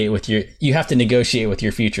negotiate with you have to negotiate with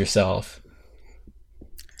your future self.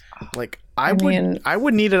 Like I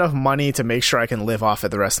would need enough money to make sure I can live off it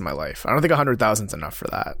the rest of my life. I don't think 100,000 is enough for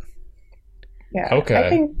that. Yeah. Okay. I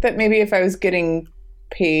think that maybe if I was getting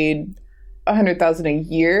paid $100,000 a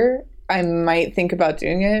year, I might think about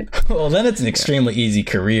doing it. Well, then it's an extremely easy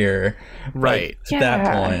career, right? At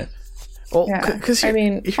that point. Well, because I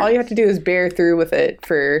mean, all you have to do is bear through with it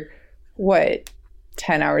for what,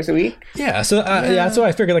 10 hours a week? Yeah. So that's why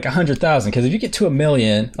I figured like 100,000. Because if you get to $1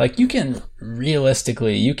 million, like you can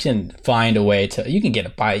realistically, you can find a way to, you can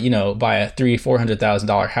get buy a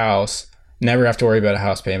 $300,000-$400,000 house, never have to worry about a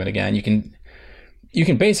house payment again. You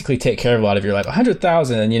can basically take care of a lot of your life.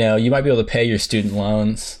 100,000, you might be able to pay your student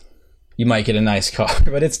loans. You might get a nice car,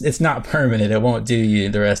 but it's not permanent. It won't do you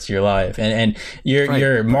the rest of your life. And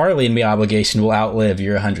your Marley and Me obligation will outlive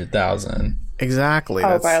your 100,000. Exactly.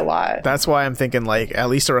 By a lot. That's why I'm thinking like at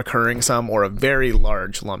least a recurring sum or a very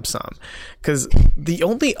large lump sum. Because the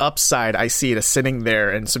only upside I see to sitting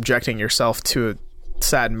there and subjecting yourself to a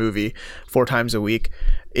sad movie 4 times a week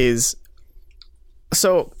is...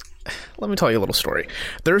 So... Let me tell you a little story.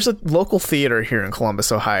 There's a local theater here in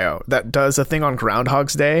Columbus, Ohio, that does a thing on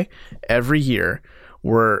Groundhog's Day every year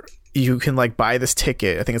where you can like buy this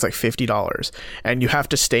ticket. I think it's like $50, and you have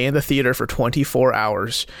to stay in the theater for 24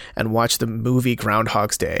 hours and watch the movie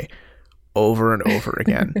Groundhog's Day over and over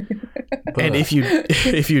again. And if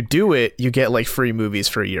you do it, you get like free movies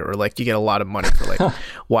for a year, or like you get a lot of money for like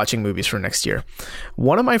watching movies for next year.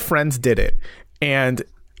 One of my friends did it, and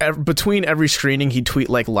between every screening he'd tweet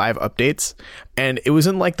like live updates, and it was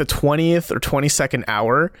in like the 20th or 22nd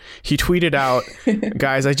hour he tweeted out,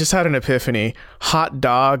 guys, I just had an epiphany. Hot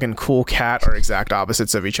dog and cool cat are exact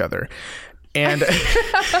opposites of each other. And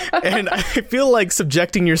and I feel like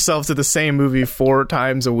subjecting yourself to the same movie 4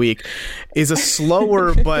 times a week is a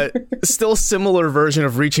slower but still similar version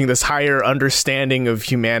of reaching this higher understanding of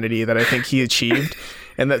humanity that I think he achieved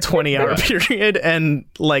in that 20-hour period. And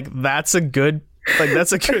like that's a good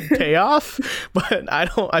payoff, but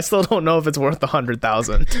I still don't know if it's worth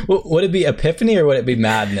 100,000. Would it be epiphany or would it be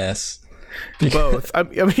madness? Both. I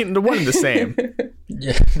mean, they're one and the same.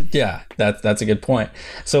 Yeah, that's a good point.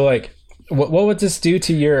 So like, what would this do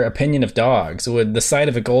to your opinion of dogs? Would the sight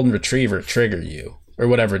of a golden retriever trigger you, or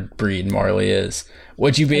whatever breed Marley is?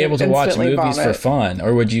 Would you be able to watch movies for fun,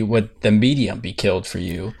 or would the medium be killed for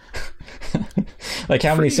you? Like,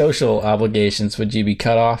 how many social obligations would you be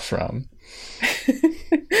cut off from?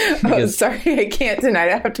 Sorry, I can't tonight.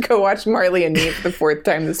 I have to go watch Marley and Me for the 4th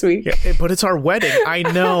time this week. Yeah, but it's our wedding. I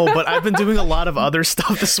know, but I've been doing a lot of other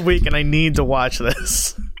stuff this week, and I need to watch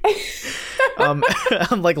this. I'm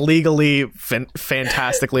like legally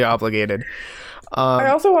fantastically obligated. I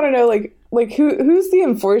also want to know, like who's the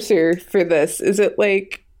enforcer for this? Is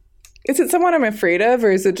it someone I'm afraid of,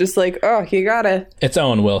 or is it just like, oh, you gotta? It's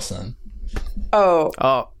Owen Wilson. Oh.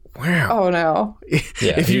 Wow. Oh no.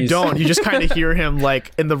 Yeah, if you don't, you just kind of hear him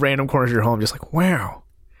like in the random corners of your home, just like, wow.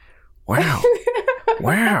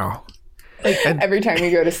 Wow. Every time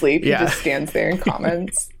you go to sleep, he just stands there and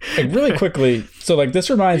comments. Like, really quickly, so like this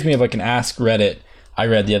reminds me of like an Ask Reddit I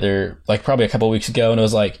read probably a couple of weeks ago, and it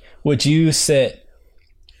was like, would you sit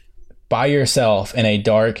by yourself in a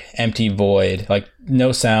dark, empty void, like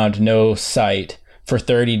no sound, no sight, for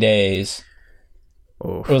 30 days?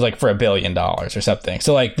 It was like for $1 billion or something.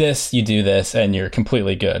 So like this, you do this and you're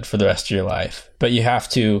completely good for the rest of your life. But you have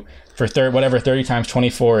to, for 30 times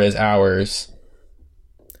 24 is hours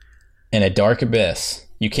in a dark abyss.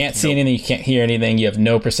 You can't see anything. You can't hear anything. You have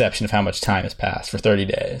no perception of how much time has passed for 30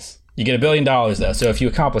 days. You get $1 billion though. So if you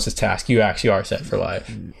accomplish this task, you actually are set for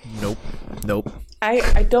life. Nope.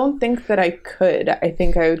 I don't think that I could. I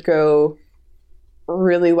think I would go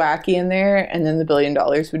really wacky in there, and then the $1 billion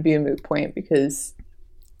would be a moot point because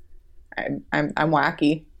I'm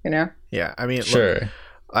wacky, you know? Yeah, I mean, sure. Look,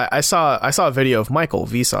 I saw a video of Michael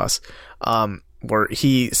Vsauce, where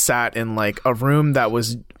he sat in like a room that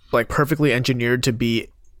was like perfectly engineered to be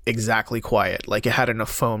exactly quiet. Like it had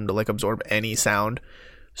enough foam to like absorb any sound.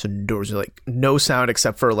 So there was like no sound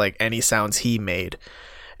except for like any sounds he made.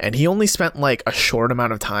 And he only spent like a short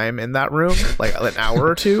amount of time in that room, like an hour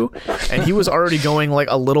or two. And he was already going like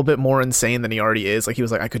a little bit more insane than he already is. Like he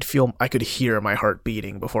was like, I could hear my heart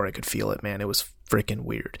beating before I could feel it, man. It was freaking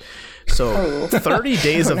weird. So 30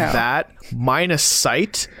 days of that minus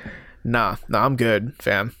sight. Nah, I'm good,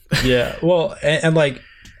 fam. Yeah. Well, and like,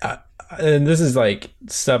 and this is like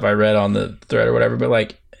stuff I read on the thread or whatever, but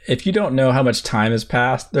like, if you don't know how much time has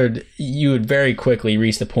passed, you would very quickly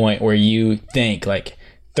reach the point where you think like,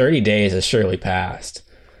 30 days has surely passed.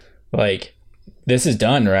 Like, this is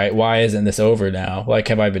done, right? Why isn't this over now? Like,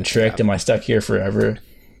 have I been tricked? Yeah. Am I stuck here forever?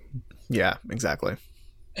 Yeah, exactly.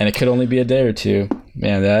 And it could only be a day or two.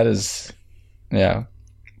 Man, that is, yeah.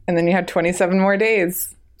 And then you had 27 more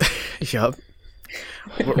days. Yep.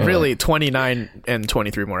 Really, 29 and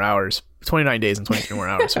 23 more hours. 29 days and 23 more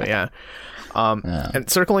hours. But yeah. And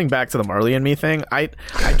circling back to the Marley and Me thing, I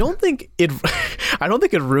don't think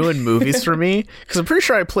it ruined movies for me, because I'm pretty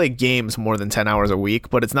sure I play games more than 10 hours a week,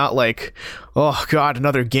 but it's not like, oh god,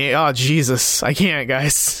 another game, oh Jesus, I can't,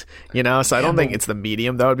 guys, you know. So I don't think it's the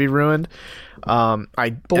medium that would be ruined. But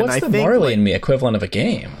what's the Marley and Me equivalent of a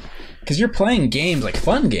game? Because you're playing games, like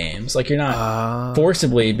fun games, like you're not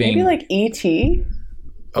forcibly being, maybe like E.T.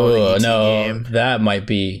 Oh no, game. That might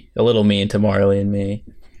be a little mean to Marley and Me.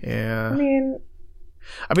 Yeah. I mean,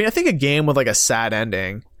 I think a game with like a sad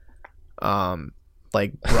ending,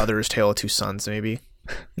 like Brothers Tale of Two Sons, maybe.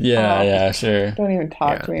 Yeah, sure. Don't even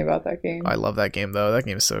talk to me about that game. I love that game though. That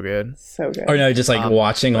game is so good. So good. Or no, just like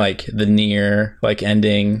watching like the Nier like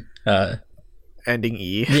ending. Ending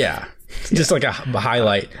E. Yeah. Just like a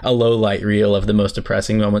highlight, a low light reel of the most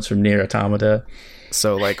depressing moments from Nier Automata.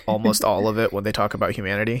 So like almost all of it when they talk about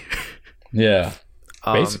humanity. Yeah.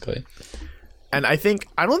 Basically. And I think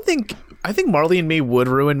Marley and Me would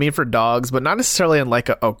ruin me for dogs, but not necessarily in like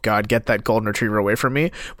oh god, get that golden retriever away from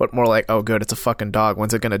me, but more like, oh good, it's a fucking dog.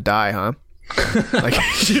 When's it gonna die, huh?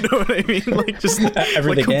 Like, you know what I mean? Like, just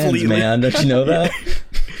everything like ends, man. Don't you know that?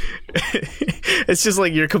 It's just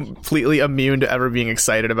like you're completely immune to ever being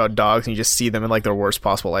excited about dogs, and you just see them in like their worst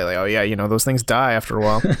possible light. Like, oh yeah, you know, those things die after a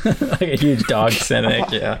while. Like a huge dog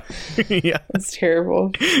cynic. Yeah. Yeah, that's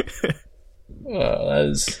terrible.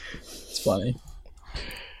 It's funny.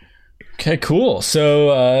 Okay, cool.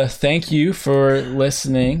 So thank you for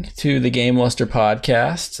listening to the Game Luster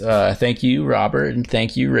podcast. Thank you, Robert, and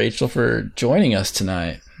thank you, Rachel, for joining us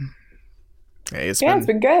tonight. Hey, it's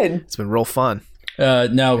been good. It's been real fun.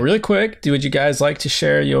 Now, really quick, would you guys like to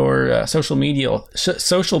share your social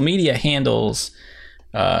media handles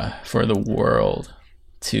for the world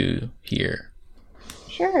to hear?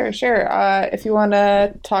 Sure. If you want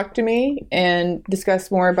to talk to me and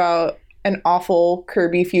discuss more about an awful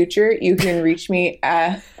Kirby future, you can reach me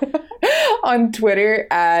on Twitter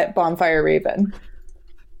at Bonfire Raven.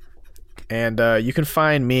 And you can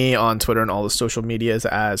find me on Twitter and all the social medias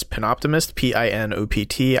as Pinoptimist,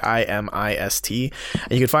 PINOPTIMIST.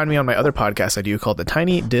 And you can find me on my other podcast I do called the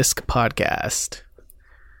Tiny Disc Podcast.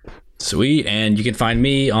 Sweet. And you can find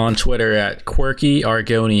me on Twitter at Quirky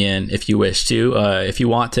Argonian if you wish to. If you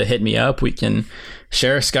want to hit me up, we can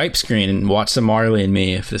share a Skype screen and watch some Marley and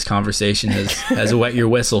Me if this conversation has wet your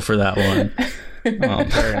whistle for that one.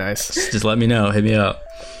 Very nice. Just let me know. Hit me up.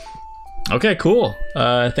 Okay, cool.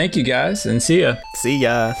 Thank you guys, and see ya. See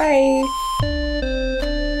ya. Bye.